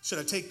 Should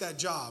I take that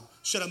job?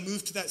 Should I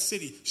move to that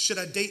city? Should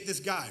I date this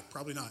guy?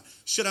 Probably not.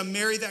 Should I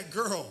marry that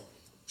girl?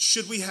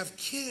 Should we have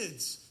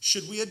kids?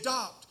 Should we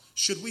adopt?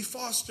 Should we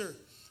foster?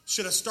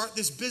 Should I start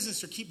this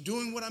business or keep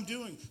doing what I'm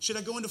doing? Should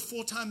I go into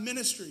full-time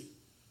ministry?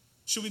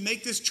 Should we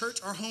make this church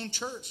our home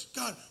church?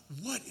 God,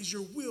 what is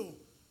your will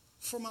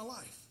for my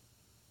life?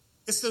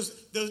 It's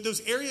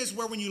those areas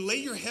where when you lay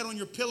your head on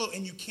your pillow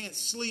and you can't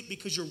sleep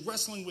because you're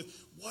wrestling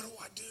with, what do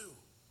I do?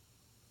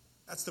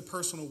 That's the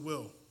personal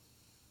will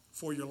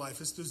for your life.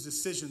 It's those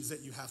decisions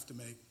that you have to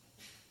make.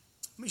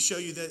 Let me show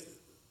you that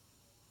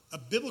a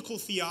biblical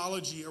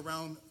theology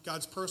around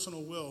God's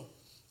personal will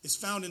is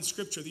found in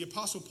Scripture. The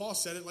Apostle Paul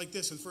said it like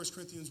this in 1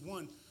 Corinthians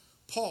 1.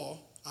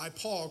 Paul,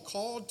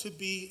 called to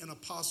be an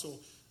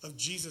apostle of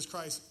Jesus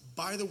Christ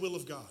by the will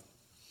of God.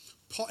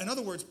 In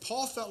other words,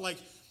 Paul felt like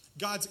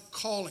God's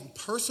calling,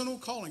 personal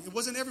calling, it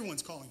wasn't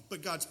everyone's calling,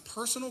 but God's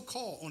personal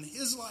call on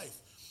his life,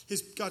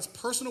 God's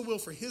personal will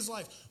for his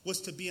life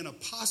was to be an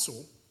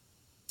apostle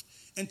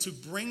and to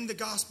bring the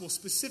gospel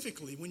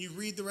specifically. When you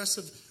read the rest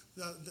of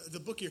the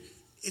book here,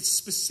 it's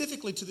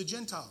specifically to the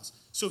Gentiles.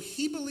 So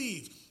he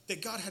believed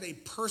that God had a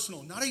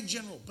personal, not a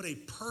general, but a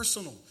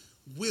personal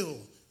will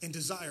and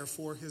desire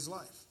for his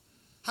life.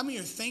 How many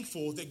are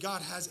thankful that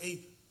God has a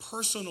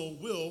personal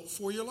will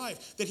for your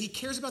life, that he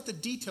cares about the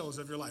details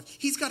of your life?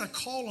 He's got a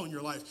call on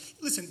your life.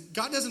 Listen,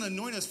 God doesn't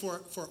anoint us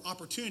for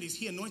opportunities.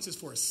 He anoints us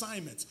for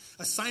assignments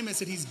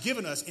that he's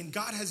given us. And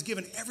God has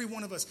given every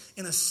one of us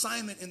an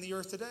assignment in the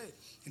earth today.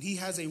 And he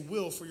has a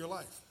will for your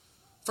life.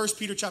 1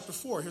 Peter chapter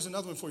 4, here's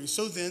another one for you.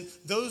 So then,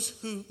 those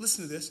who,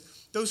 listen to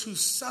this, those who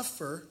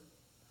suffer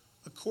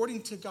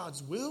according to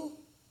God's will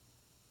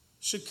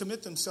should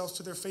commit themselves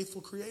to their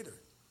faithful Creator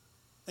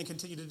and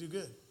continue to do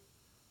good.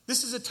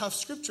 This is a tough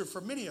scripture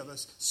for many of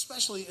us,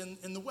 especially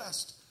in the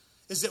West,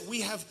 is that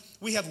we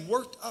have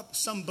worked up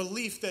some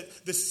belief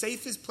that the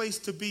safest place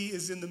to be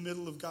is in the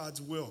middle of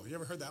God's will. You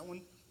ever heard that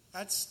one?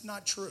 That's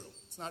not true.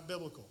 It's not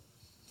biblical.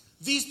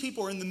 These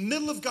people are in the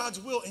middle of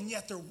God's will, and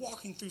yet they're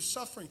walking through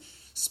suffering.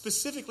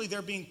 Specifically,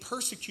 they're being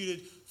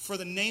persecuted for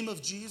the name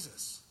of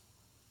Jesus.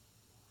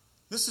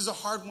 This is a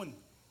hard one.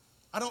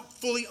 I don't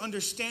fully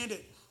understand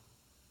it,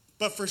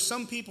 but for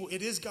some people,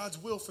 it is God's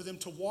will for them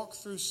to walk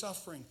through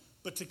suffering,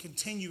 but to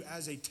continue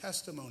as a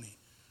testimony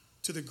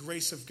to the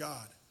grace of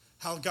God,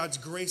 how God's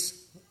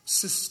grace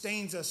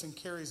sustains us and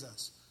carries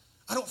us.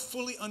 I don't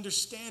fully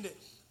understand it,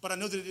 but I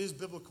know that it is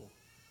biblical.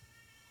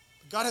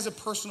 God has a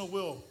personal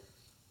will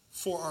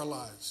for our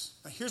lives.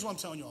 Now, here's why I'm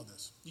telling you all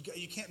this.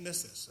 You can't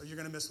miss this, or you're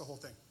going to miss the whole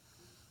thing.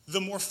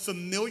 The more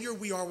familiar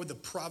we are with the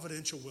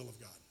providential will of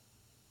God,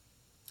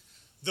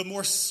 the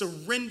more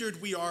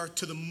surrendered we are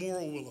to the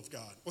moral will of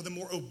God, or the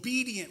more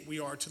obedient we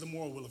are to the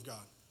moral will of God,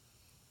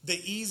 the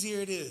easier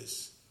it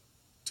is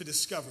to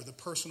discover the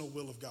personal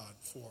will of God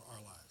for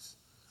our lives.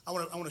 I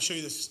want to show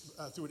you this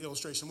through an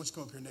illustration. Why don't you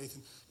come up here,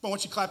 Nathan? Come on, why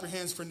don't you clap your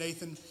hands for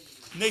Nathan?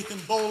 Nathan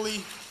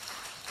Bowley.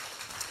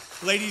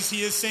 Ladies,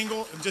 he is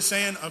single. I'm just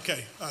saying.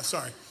 Okay,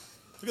 sorry.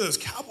 Look at those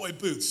cowboy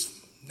boots.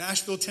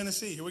 Nashville,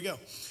 Tennessee. Here we go.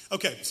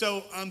 Okay,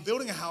 so I'm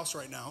building a house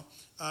right now.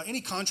 Any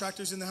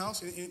contractors in the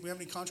house? We have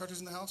any contractors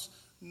in the house?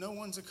 No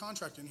one's a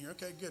contractor in here.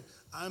 Okay, good.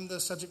 I'm the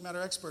subject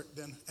matter expert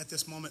then at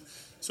this moment.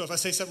 So if I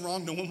say something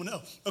wrong, no one will know.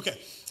 Okay,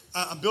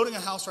 I'm building a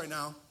house right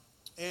now,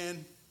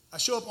 and I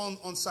show up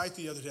on site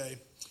the other day,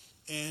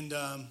 and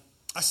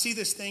I see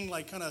this thing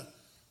like kind of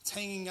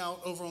hanging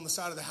out over on the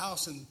side of the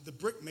house, and the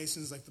brick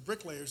masons, like the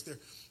bricklayers,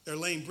 they're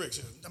laying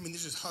bricks. I mean, they're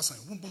just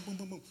hustling. Boom, boom, boom,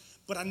 boom, boom.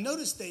 But I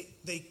noticed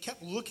they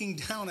kept looking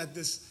down at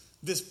this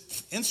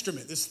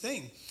instrument, this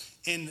thing.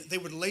 And they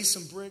would lay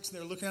some bricks, and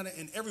they were looking at it.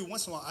 And every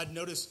once in a while, I'd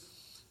notice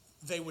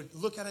they would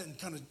look at it and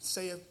kind of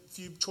say a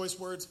few choice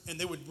words, and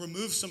they would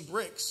remove some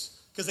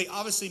bricks because they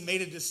obviously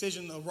made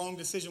a wrong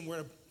decision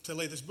where to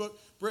lay this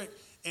brick.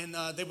 And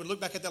they would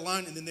look back at that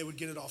line, and then they would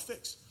get it all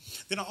fixed.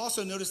 Then I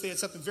also noticed they had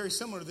something very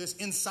similar to this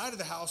inside of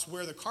the house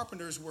where the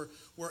carpenters were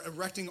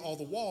erecting all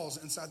the walls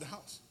inside the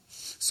house.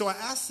 So I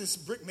asked this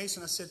brick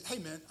mason, I said, hey,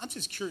 man, I'm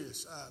just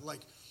curious.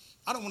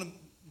 I don't want to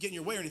get in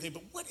your way or anything,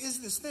 but what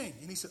is this thing?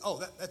 And he said,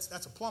 oh,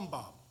 that's a plumb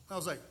bob. I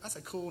was like, that's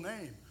a cool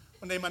name.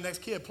 I'll name my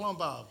next kid Plumb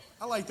Bob.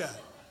 I like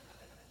that.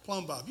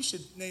 Plumb Bob. You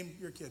should name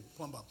your kid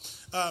Plumb Bob.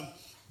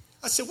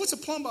 I said, what's a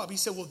plumb bob? He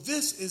said, well,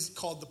 this is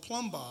called the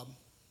plumb bob.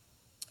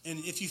 And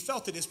if you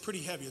felt it, it's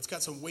pretty heavy. It's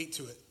got some weight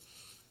to it.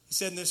 He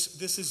said,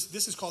 this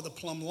is called the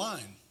plumb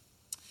line.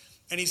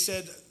 And he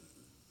said,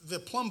 the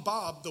plumb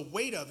bob, the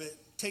weight of it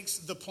takes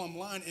the plumb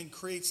line and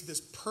creates this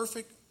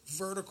perfect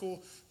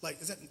vertical, would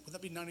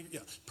that be 90? Yeah,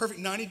 perfect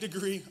 90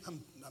 degree.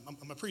 I'm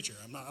a preacher.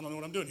 I don't know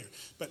what I'm doing here.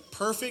 But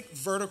perfect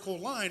vertical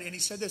line. And he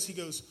said this, he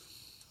goes,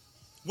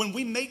 when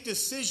we make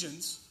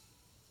decisions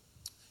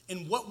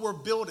in what we're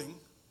building,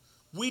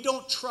 we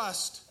don't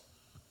trust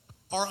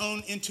our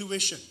own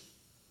intuition.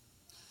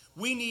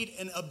 We need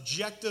an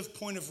objective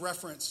point of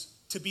reference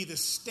to be the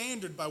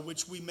standard by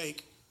which we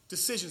make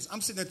decisions.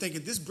 I'm sitting there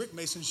thinking, this brick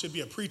mason should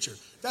be a preacher.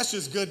 That's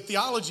just good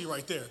theology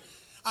right there.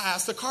 I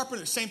asked the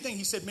carpenter, same thing.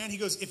 He said, man, he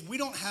goes, if we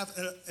don't have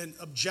an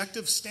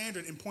objective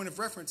standard and point of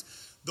reference,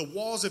 the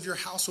walls of your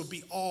house will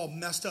be all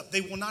messed up.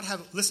 They will not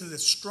have, listen to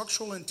this,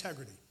 structural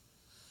integrity.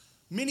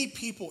 Many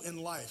people in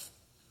life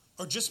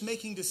are just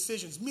making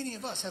decisions. Many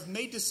of us have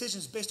made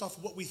decisions based off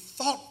of what we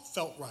thought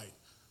felt right.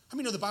 How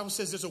many know the Bible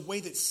says there's a way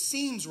that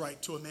seems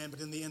right to a man, but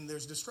in the end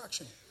there's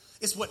destruction?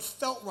 It's what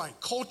felt right.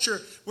 Culture,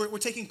 we're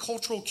taking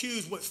cultural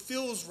cues, what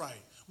feels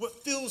right,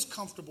 what feels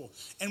comfortable.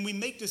 And we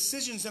make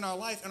decisions in our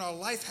life, and our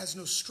life has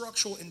no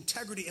structural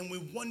integrity, and we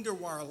wonder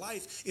why our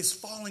life is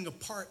falling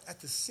apart at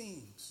the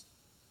seams.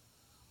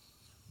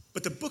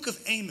 But the book of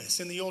Amos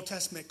in the Old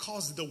Testament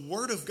calls the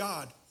word of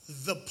God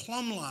the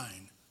plumb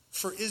line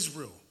for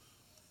Israel.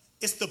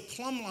 It's the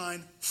plumb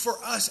line for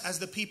us as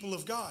the people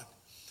of God.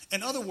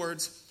 In other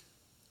words,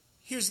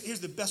 here's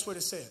the best way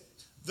to say it.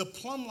 The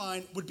plumb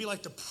line would be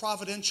like the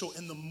providential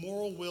and the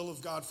moral will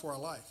of God for our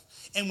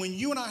life. And when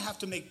you and I have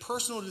to make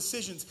personal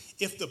decisions,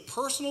 if the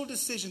personal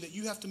decision that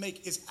you have to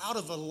make is out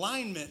of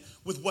alignment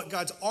with what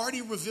God's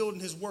already revealed in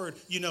his word,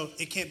 you know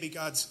it can't be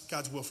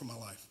God's will for my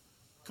life.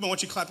 Come on, I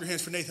want you to clap your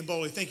hands for Nathan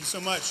Bowley. Thank you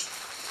so much.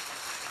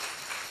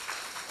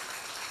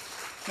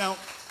 Now,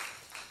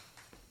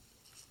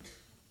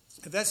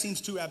 if that seems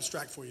too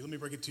abstract for you, let me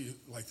break it to you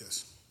like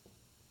this.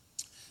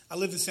 I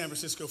lived in San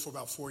Francisco for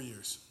about 4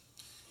 years.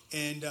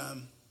 And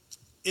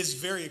it's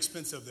very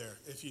expensive there,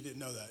 if you didn't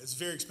know that. It's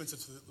very expensive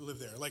to live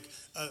there. Like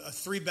a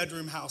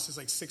 3-bedroom house is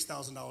like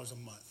 $6,000 a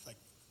month, like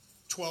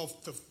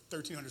 12 to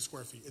 1,300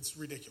 square feet. It's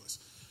ridiculous.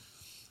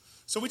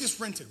 So we just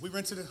rented. We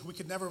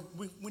never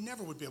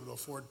would be able to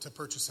afford to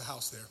purchase a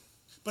house there.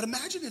 But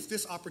imagine if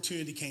this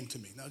opportunity came to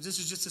me. Now, this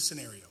is just a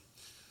scenario.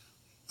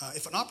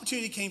 If an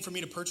opportunity came for me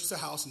to purchase a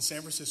house in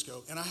San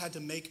Francisco, and I had to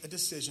make a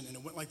decision, and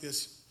it went like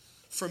this.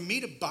 For me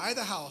to buy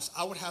the house,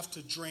 I would have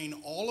to drain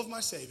all of my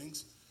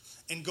savings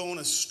and go on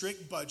a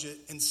strict budget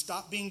and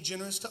stop being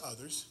generous to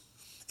others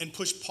and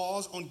push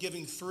pause on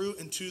giving through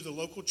and to the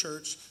local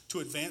church to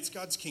advance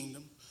God's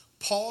kingdom,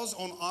 pause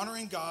on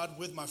honoring God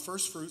with my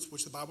first fruits,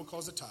 which the Bible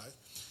calls a tithe,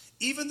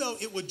 even though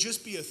it would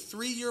just be a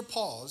 3-year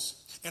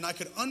pause and I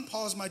could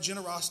unpause my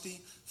generosity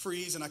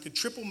freeze and I could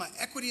triple my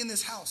equity in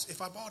this house if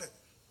I bought it.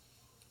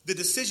 The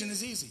decision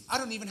is easy. I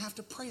don't even have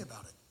to pray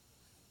about it.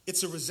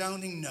 It's a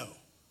resounding no.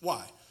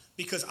 Why?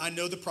 Because I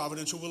know the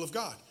providential will of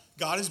God.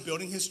 God is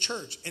building his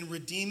church and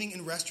redeeming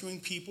and rescuing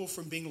people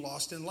from being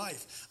lost in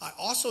life. I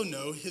also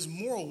know his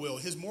moral will.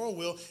 His moral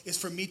will is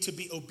for me to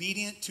be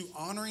obedient to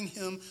honoring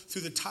him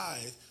through the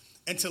tithe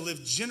and to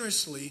live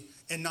generously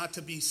and not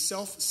to be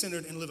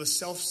self-centered and live a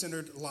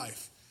self-centered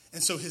life.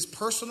 And so his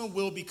personal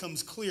will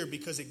becomes clear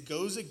because it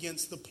goes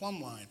against the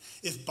plumb line.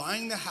 If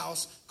buying the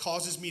house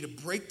causes me to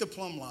break the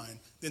plumb line,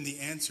 then the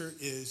answer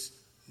is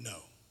no.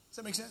 Does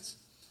that make sense?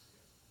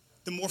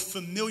 The more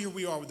familiar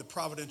we are with the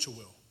providential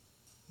will,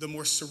 the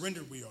more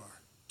surrendered we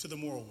are to the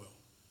moral will,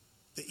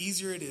 the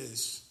easier it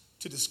is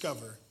to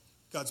discover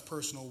God's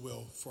personal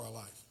will for our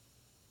life.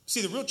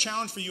 See, the real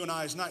challenge for you and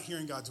I is not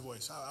hearing God's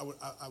voice, I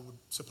would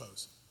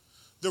suppose.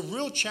 The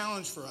real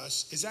challenge for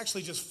us is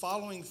actually just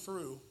following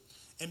through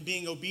and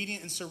being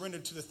obedient and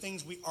surrendered to the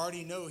things we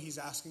already know he's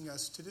asking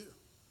us to do.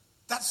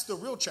 That's the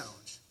real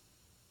challenge.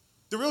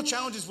 The real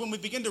challenge is when we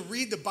begin to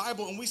read the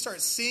Bible and we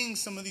start seeing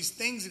some of these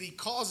things that he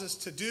calls us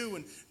to do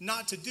and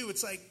not to do.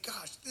 It's like,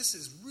 gosh, this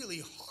is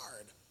really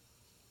hard.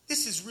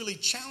 This is really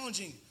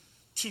challenging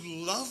to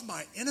love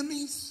my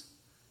enemies.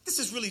 This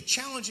is really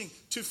challenging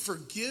to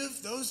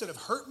forgive those that have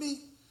hurt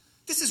me.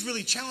 This is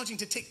really challenging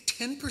to take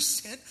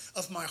 10%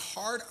 of my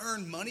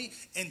hard-earned money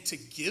and to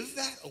give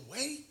that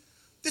away.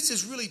 This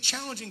is really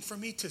challenging for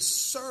me to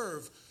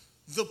serve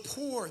the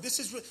poor.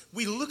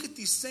 We look at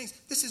these things.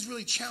 This is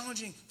really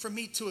challenging for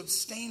me to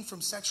abstain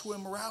from sexual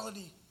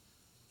immorality.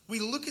 We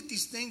look at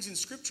these things in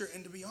Scripture,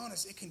 and to be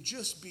honest, it can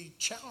just be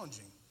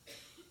challenging.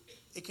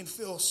 It can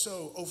feel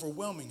so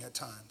overwhelming at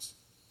times.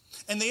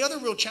 And the other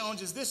real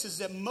challenge is this, is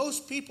that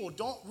most people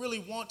don't really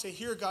want to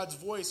hear God's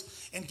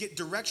voice and get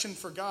direction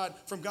from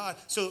God,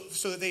 so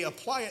that they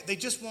apply it. They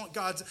just want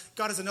God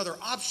as another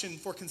option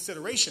for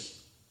consideration.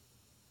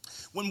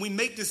 When we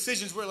make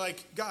decisions, we're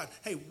like, God,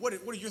 hey, what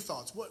are your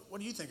thoughts? What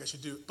do you think I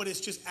should do? But it's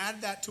just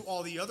add that to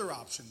all the other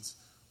options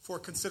for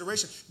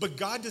consideration. But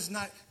God does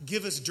not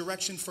give us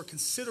direction for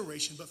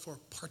consideration, but for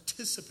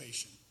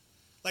participation.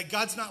 Like,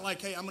 God's not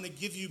like, hey, I'm going to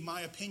give you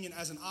my opinion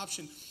as an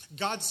option.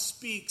 God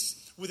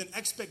speaks with an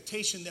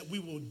expectation that we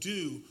will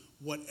do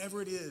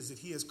whatever it is that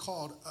he has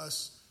called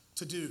us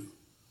to do.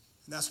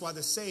 And that's why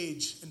the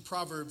sage in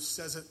Proverbs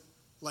says it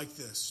like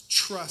this: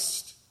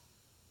 trust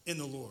in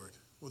the Lord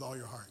with all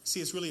your heart.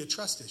 See, it's really a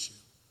trust issue.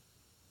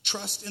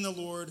 Trust in the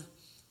Lord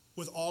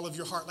with all of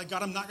your heart. Like,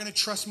 God, I'm not going to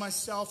trust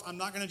myself. I'm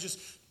not going to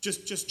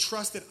just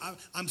trust that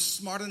I'm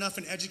smart enough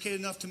and educated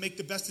enough to make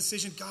the best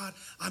decision. God,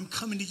 I'm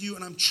coming to you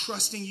and I'm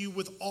trusting you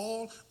with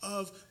all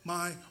of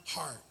my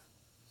heart.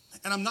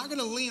 And I'm not going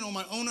to lean on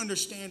my own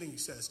understanding, he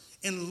says.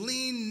 And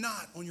lean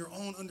not on your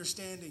own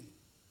understanding.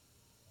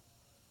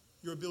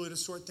 Your ability to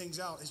sort things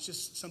out,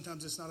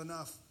 sometimes it's not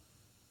enough.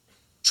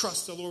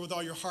 Trust the Lord with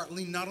all your heart.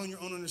 Lean not on your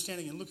own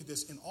understanding. And look at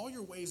this. In all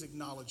your ways,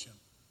 acknowledge him.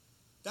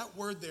 That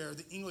word there,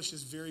 the English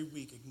is very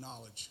weak,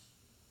 acknowledge.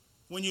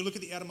 When you look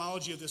at the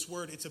etymology of this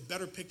word, it's a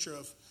better picture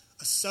of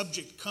a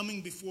subject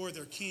coming before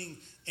their king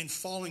and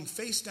falling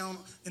face down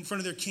in front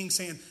of their king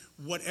saying,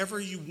 whatever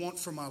you want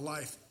for my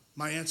life,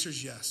 my answer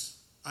is yes.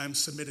 I am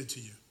submitted to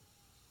you.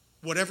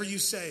 Whatever you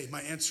say,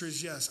 my answer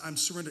is yes. I'm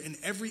surrendered. In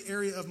every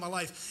area of my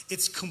life,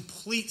 it's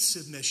complete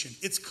submission.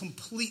 It's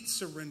complete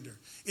surrender.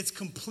 It's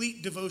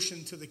complete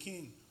devotion to the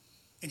king.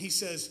 And he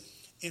says,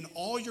 in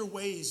all your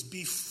ways,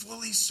 be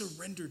fully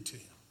surrendered to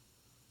him.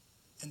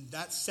 And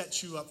that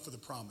sets you up for the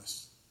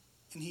promise.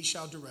 And he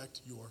shall direct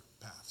your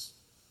paths.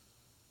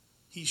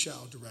 He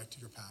shall direct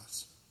your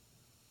paths.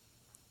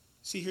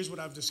 See, here's what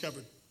I've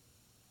discovered,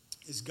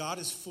 is God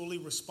is fully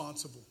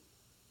responsible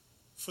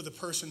for the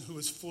person who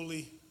is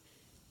fully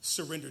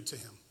surrendered to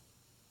him.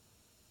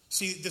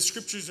 See, the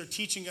scriptures are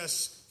teaching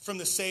us from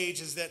the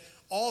sage is that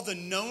all the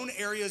known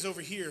areas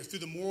over here through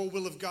the moral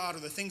will of God, or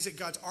the things that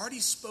God's already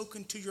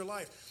spoken to your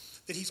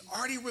life, that he's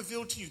already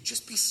revealed to you,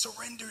 just be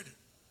surrendered.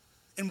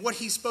 And what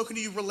he's spoken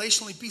to you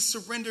relationally, be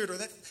surrendered. Or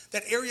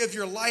that area of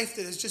your life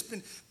that has just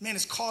been,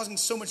 is causing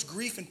so much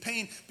grief and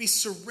pain, be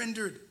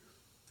surrendered.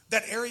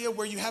 That area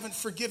where you haven't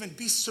forgiven,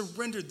 be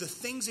surrendered. The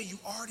things that you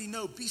already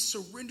know, be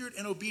surrendered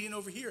and obedient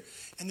over here.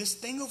 And this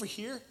thing over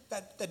here,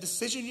 that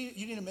decision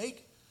you need to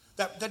make,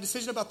 that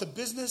decision about the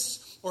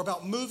business or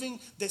about moving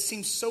that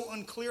seems so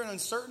unclear and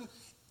uncertain,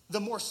 the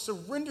more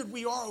surrendered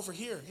we are over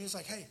here. He's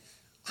like, hey,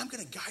 I'm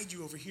going to guide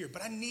you over here,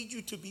 but I need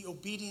you to be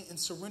obedient and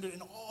surrendered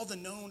in all the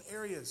known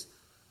areas.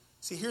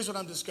 See, here's what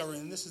I'm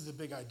discovering, and this is the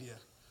big idea,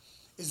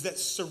 is that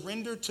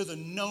surrender to the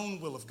known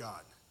will of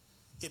God,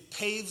 it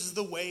paves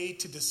the way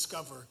to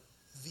discover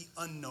the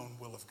unknown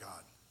will of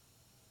God.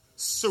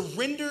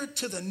 Surrender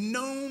to the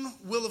known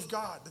will of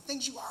God, the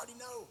things you already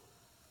know.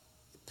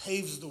 It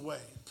paves the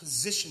way,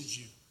 positions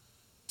you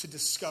to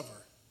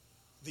discover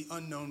the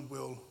unknown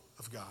will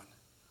of God.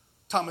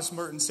 Thomas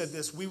Merton said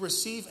this: we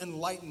receive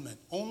enlightenment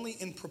only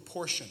in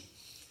proportion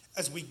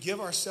as we give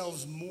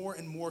ourselves more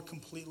and more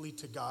completely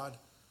to God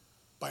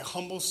by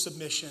humble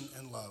submission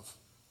and love.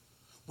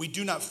 We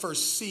do not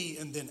first see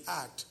and then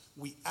act.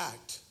 We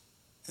act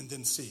and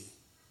then see.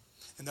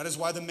 And that is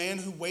why the man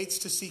who waits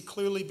to see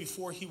clearly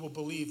before he will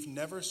believe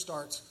never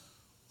starts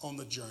on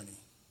the journey.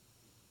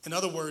 In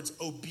other words,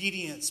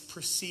 obedience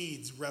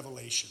precedes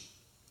revelation.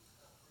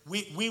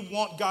 We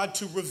want God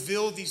to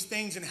reveal these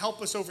things and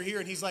help us over here.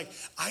 And he's like,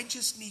 I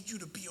just need you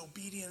to be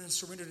obedient and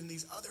surrendered in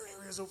these other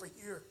areas over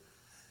here.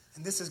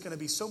 And this is going to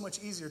be so much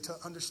easier to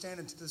understand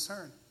and to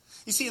discern.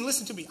 You see, and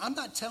listen to me, I'm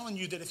not telling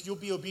you that if you'll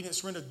be obedient and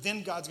surrendered,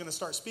 then God's going to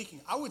start speaking.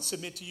 I would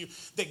submit to you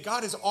that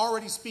God is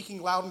already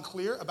speaking loud and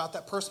clear about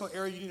that personal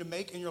area you need to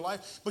make in your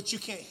life, but you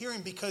can't hear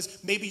him because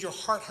maybe your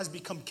heart has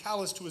become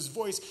callous to his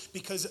voice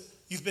because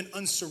you've been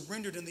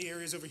unsurrendered in the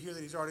areas over here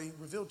that he's already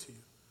revealed to you.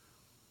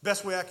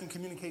 Best way I can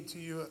communicate to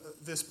you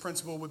this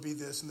principle would be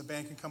this, and the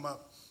band can come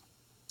up.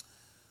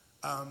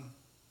 I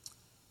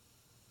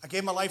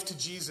gave my life to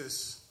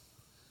Jesus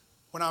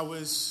when I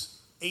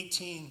was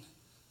 18,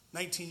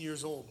 19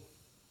 years old.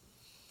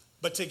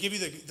 But to give you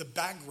the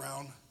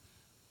background,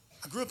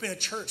 I grew up in a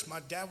church.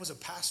 My dad was a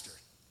pastor,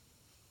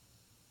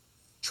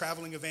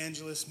 traveling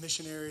evangelist,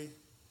 missionary.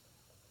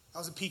 I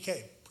was a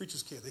PK,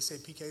 preacher's kid. They say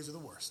PKs are the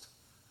worst.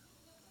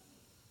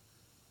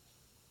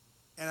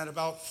 And at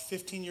about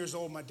 15 years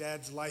old, my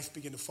dad's life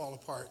began to fall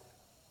apart.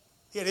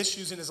 He had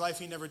issues in his life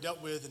he never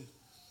dealt with, and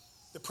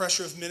the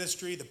pressure of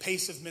ministry, the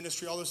pace of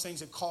ministry, all those things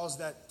that caused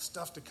that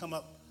stuff to come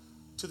up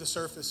to the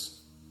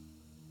surface.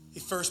 He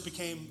first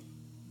became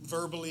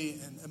verbally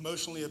and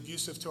emotionally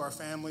abusive to our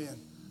family, and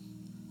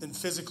then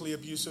physically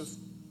abusive.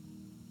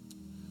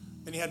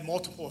 Then he had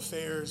multiple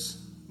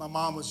affairs. My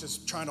mom was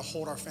just trying to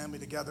hold our family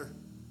together.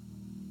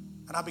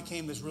 And I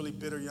became this really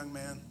bitter young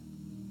man.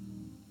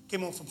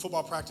 Came home from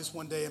football practice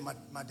one day, and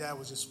my dad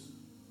was just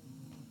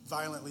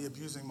violently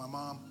abusing my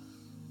mom.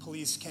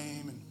 Police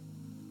came, and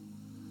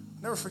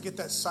I'll never forget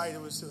that sight.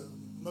 It was the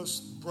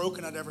most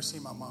broken I'd ever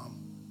seen my mom.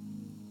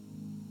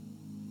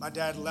 My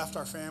dad left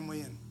our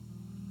family and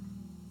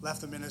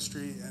left the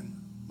ministry, and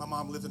my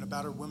mom lived in a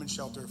battered women's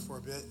shelter for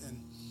a bit,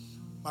 and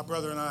my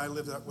brother and I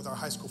lived with our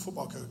high school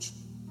football coach.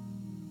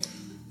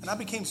 And I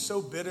became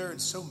so bitter and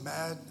so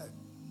mad at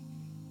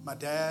my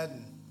dad,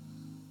 and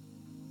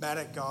mad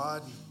at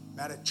God, and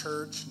mad at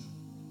church. And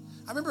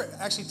I remember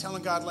actually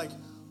telling God, like,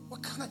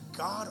 what kind of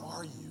God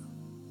are you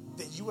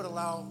that you would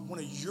allow one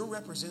of your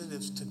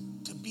representatives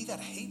to be that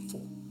hateful?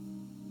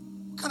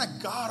 What kind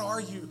of God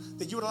are you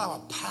that you would allow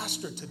a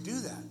pastor to do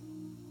that?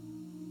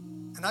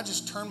 And I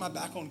just turned my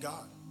back on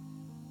God.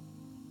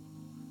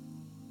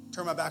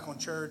 Turned my back on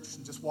church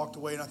and just walked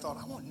away. And I thought,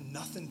 I want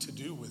nothing to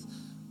do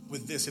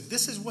with this. If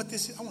this is what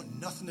this is, I want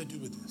nothing to do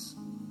with this.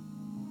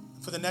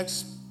 For the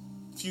next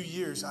few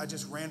years, I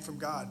just ran from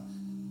God,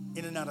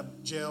 in and out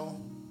of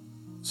jail,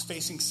 was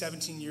facing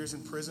 17 years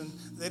in prison.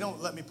 They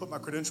don't let me put my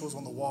credentials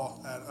on the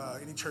wall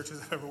at any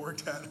churches I've ever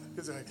worked at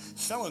because they're like,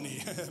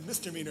 felony,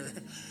 misdemeanor.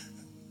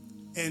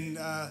 And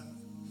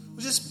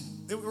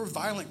they were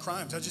violent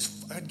crimes.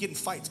 I had get in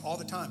fights all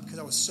the time because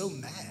I was so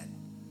mad.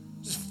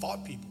 Just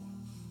fought people,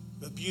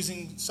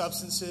 abusing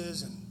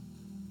substances and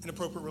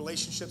inappropriate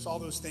relationships, all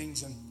those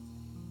things. And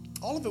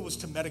all of it was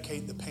to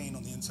medicate the pain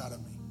on the inside of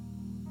me.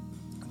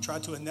 I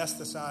tried to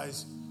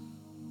anesthetize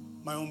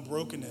my own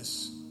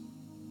brokenness,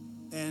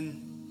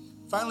 and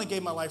finally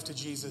gave my life to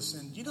Jesus.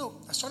 And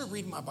I started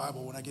reading my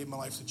Bible when I gave my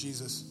life to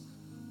Jesus.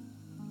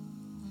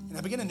 And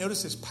I began to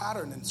notice this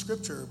pattern in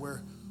Scripture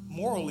where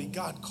morally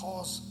God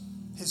calls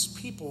his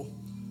people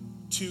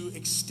to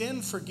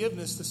extend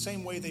forgiveness the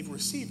same way they've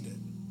received it.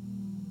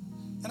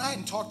 And I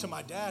hadn't talked to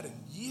my dad in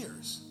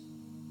years,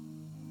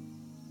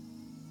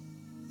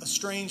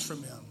 estranged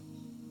from him.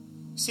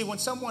 See, when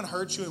someone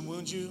hurts you and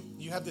wounds you,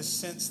 you have this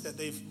sense that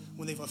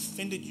when they've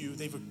offended you,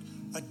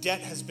 a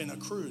debt has been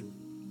accrued.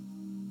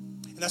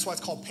 And that's why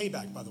it's called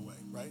payback, by the way,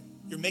 right?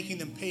 You're making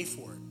them pay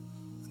for it.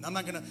 And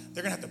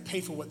they're gonna have to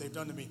pay for what they've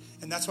done to me.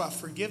 And that's why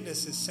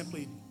forgiveness is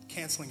simply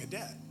canceling a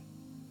debt.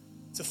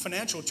 It's a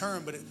financial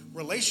term, but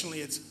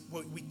relationally,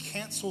 we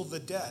cancel the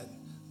debt.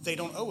 They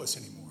don't owe us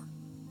anymore.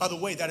 By the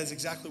way, that is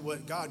exactly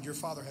what God, your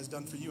Father, has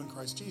done for you in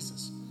Christ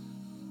Jesus.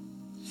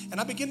 And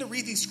I begin to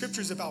read these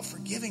scriptures about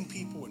forgiving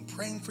people and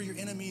praying for your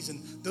enemies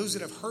and those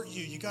that have hurt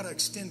you. You got to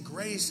extend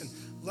grace and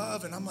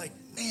love. And I'm like,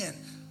 man,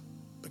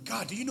 but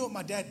God, do you know what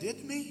my dad did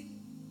to me?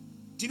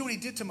 Do you know what he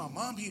did to my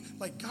mom?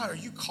 God, are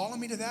you calling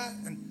me to that?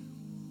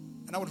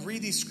 And I would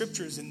read these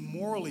scriptures, and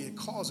morally it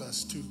calls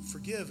us to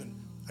forgive. And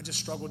I just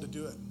struggled to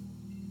do it.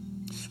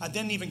 I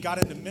then even got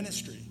into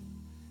ministry.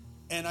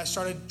 And I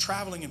started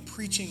traveling and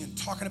preaching and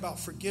talking about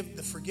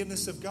the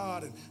forgiveness of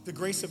God and the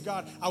grace of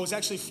God. I was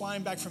actually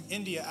flying back from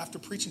India after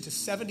preaching to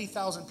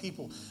 70,000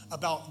 people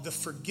about the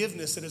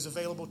forgiveness that is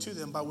available to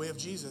them by way of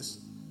Jesus.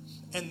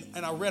 And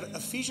I read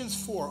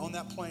Ephesians 4 on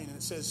that plane, and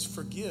it says,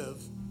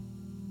 forgive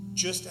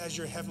just as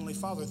your heavenly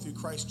Father through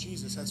Christ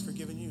Jesus has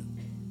forgiven you.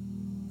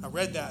 I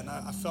read that, and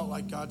I felt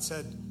like God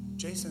said,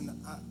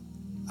 Jason,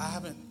 I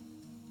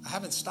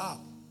haven't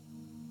stopped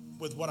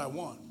with what I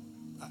want.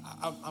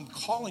 I'm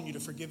calling you to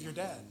forgive your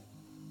dad.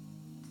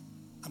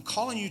 I'm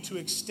calling you to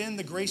extend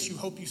the grace you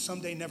hope you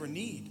someday never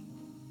need.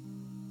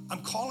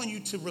 I'm calling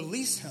you to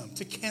release him,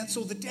 to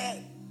cancel the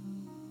debt.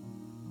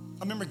 I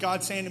remember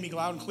God saying to me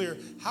loud and clear,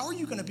 how are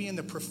you going to be in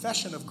the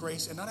profession of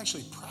grace and not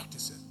actually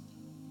practice it?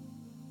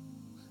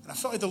 And I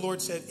felt like the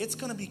Lord said, it's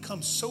going to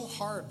become so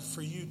hard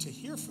for you to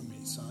hear from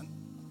me, son,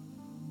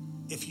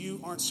 if you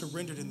aren't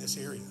surrendered in this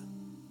area.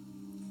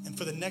 And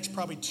for the next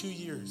probably 2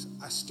 years,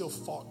 I still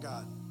fought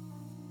God.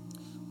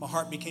 My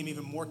heart became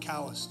even more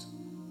calloused.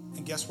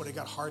 And guess what? It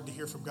got hard to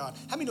hear from God.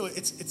 How many know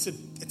it's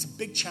a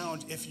big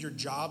challenge if your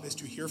job is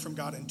to hear from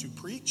God and to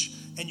preach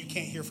and you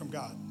can't hear from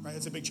God, right?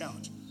 It's a big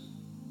challenge.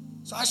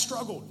 So I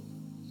struggled.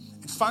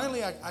 And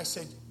finally I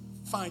said,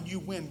 fine, you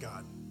win,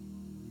 God.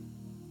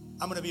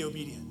 I'm going to be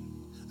obedient.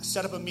 I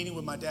set up a meeting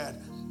with my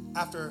dad.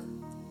 After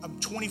I'm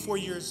 24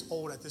 years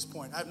old at this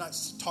point. I have not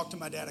talked to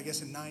my dad, I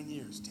guess, in 9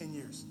 years, 10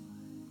 years.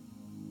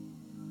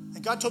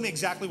 And God told me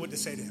exactly what to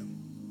say to him.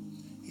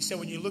 He said,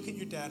 when you look at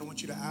your dad, I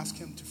want you to ask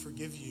him to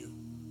forgive you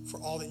for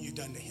all that you've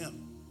done to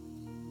him.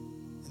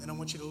 And then I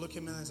want you to look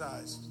him in his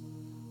eyes.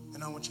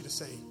 And I want you to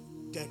say,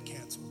 debt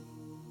canceled.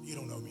 You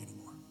don't owe me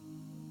anymore.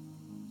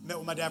 Met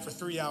with my dad for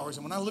 3 hours.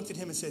 And when I looked at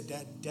him and said,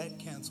 Dad, debt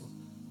canceled.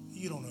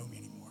 You don't owe me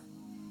anymore.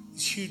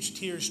 These huge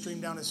tears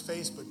streamed down his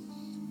face. But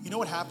you know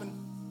what happened?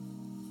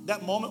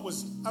 That moment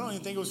was, I don't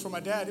even think it was for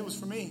my dad. It was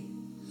for me.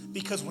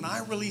 Because when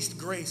I released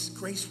grace,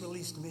 grace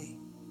released me.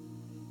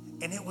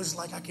 And it was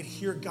like I could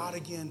hear God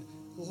again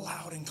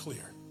loud and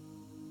clear.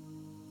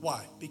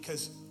 Why?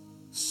 Because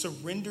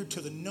surrender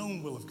to the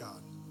known will of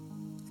God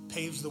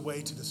paves the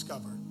way to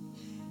discover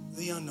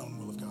the unknown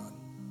will of God.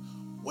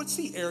 What's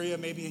the area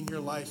maybe in your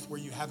life where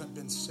you haven't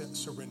been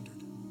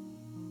surrendered?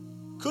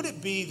 Could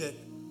it be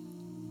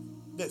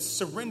that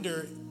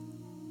surrender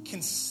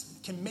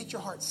can make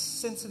your heart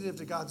sensitive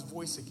to God's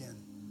voice again?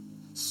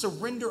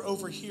 Surrender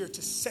over here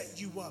to set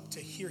you up to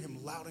hear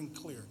him loud and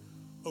clear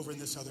over in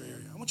this other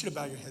area. I want you to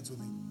bow your heads with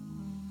me.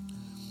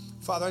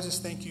 Father, I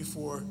just thank you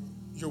for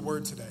your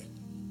word today.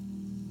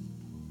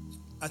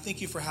 I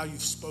thank you for how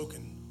you've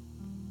spoken.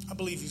 I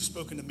believe you've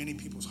spoken to many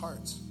people's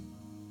hearts.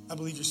 I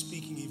believe you're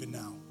speaking even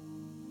now.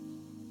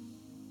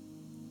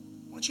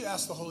 Why don't you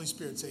ask the Holy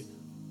Spirit, say,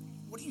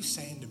 what are you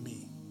saying to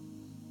me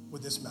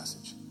with this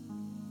message?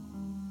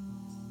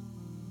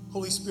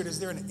 Holy Spirit, is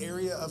there an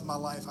area of my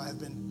life I have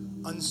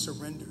been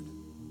unsurrendered?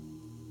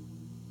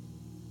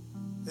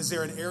 Is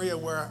there an area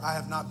where I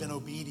have not been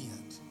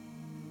obedient?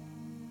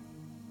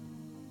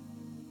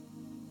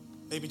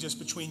 Maybe just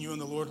between you and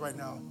the Lord right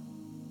now,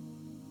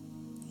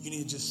 you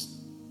need to just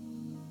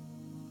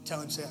tell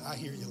him, say, I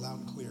hear you loud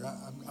and clear.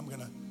 I'm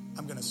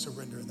gonna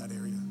surrender in that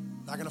area.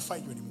 I'm not gonna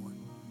fight you anymore.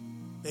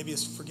 Maybe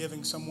it's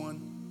forgiving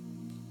someone.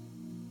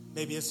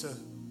 Maybe it's a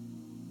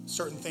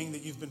certain thing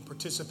that you've been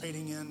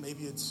participating in.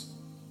 Maybe it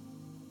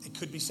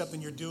could be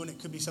something you're doing. It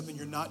could be something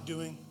you're not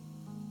doing.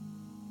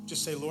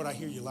 Just say, Lord, I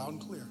hear you loud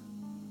and clear.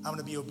 I'm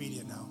gonna be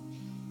obedient now.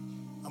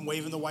 I'm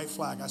waving the white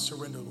flag. I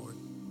surrender, Lord.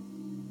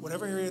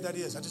 Whatever area that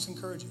is, I just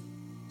encourage you,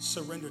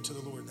 surrender to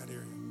the Lord in that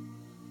area.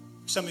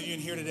 Some of you in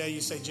here today,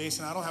 you say,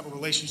 Jason, I don't have a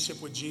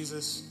relationship with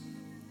Jesus.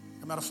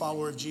 I'm not a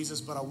follower of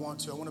Jesus, but I want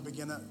to. I want to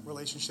begin that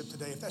relationship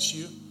today. If that's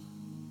you,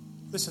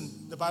 listen,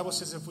 the Bible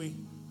says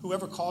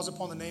whoever calls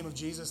upon the name of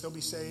Jesus, they'll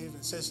be saved.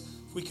 It says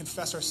if we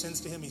confess our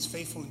sins to him, he's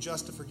faithful and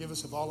just to forgive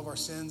us of all of our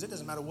sins. It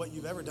doesn't matter what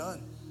you've ever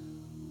done.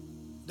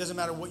 It doesn't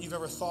matter what you've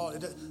ever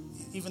thought.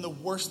 Even the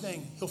worst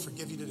thing, he'll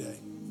forgive you today.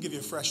 Give you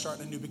a fresh start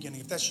and a new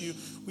beginning. If that's you,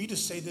 will you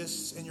just say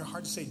this in your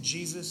heart? Say,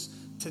 Jesus,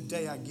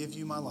 today I give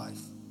you my life.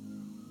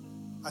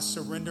 I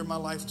surrender my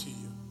life to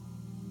you.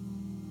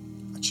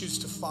 I choose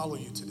to follow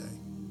you today.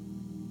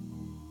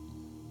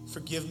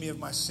 Forgive me of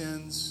my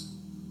sins.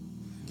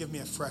 Give me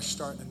a fresh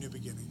start and a new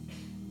beginning.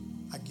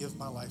 I give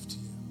my life to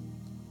you.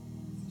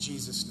 In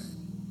Jesus' name,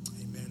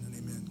 amen and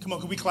amen. Come on,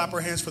 can we clap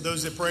our hands for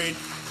those that prayed?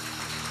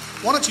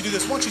 Why don't you do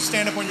this? Why don't you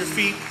stand up on your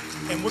feet,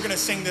 and we're going to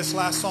sing this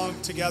last song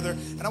together.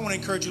 And I want to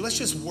encourage you, let's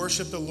just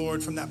worship the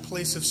Lord from that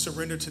place of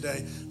surrender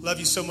today. Love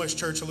you so much,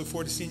 church. I look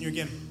forward to seeing you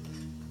again.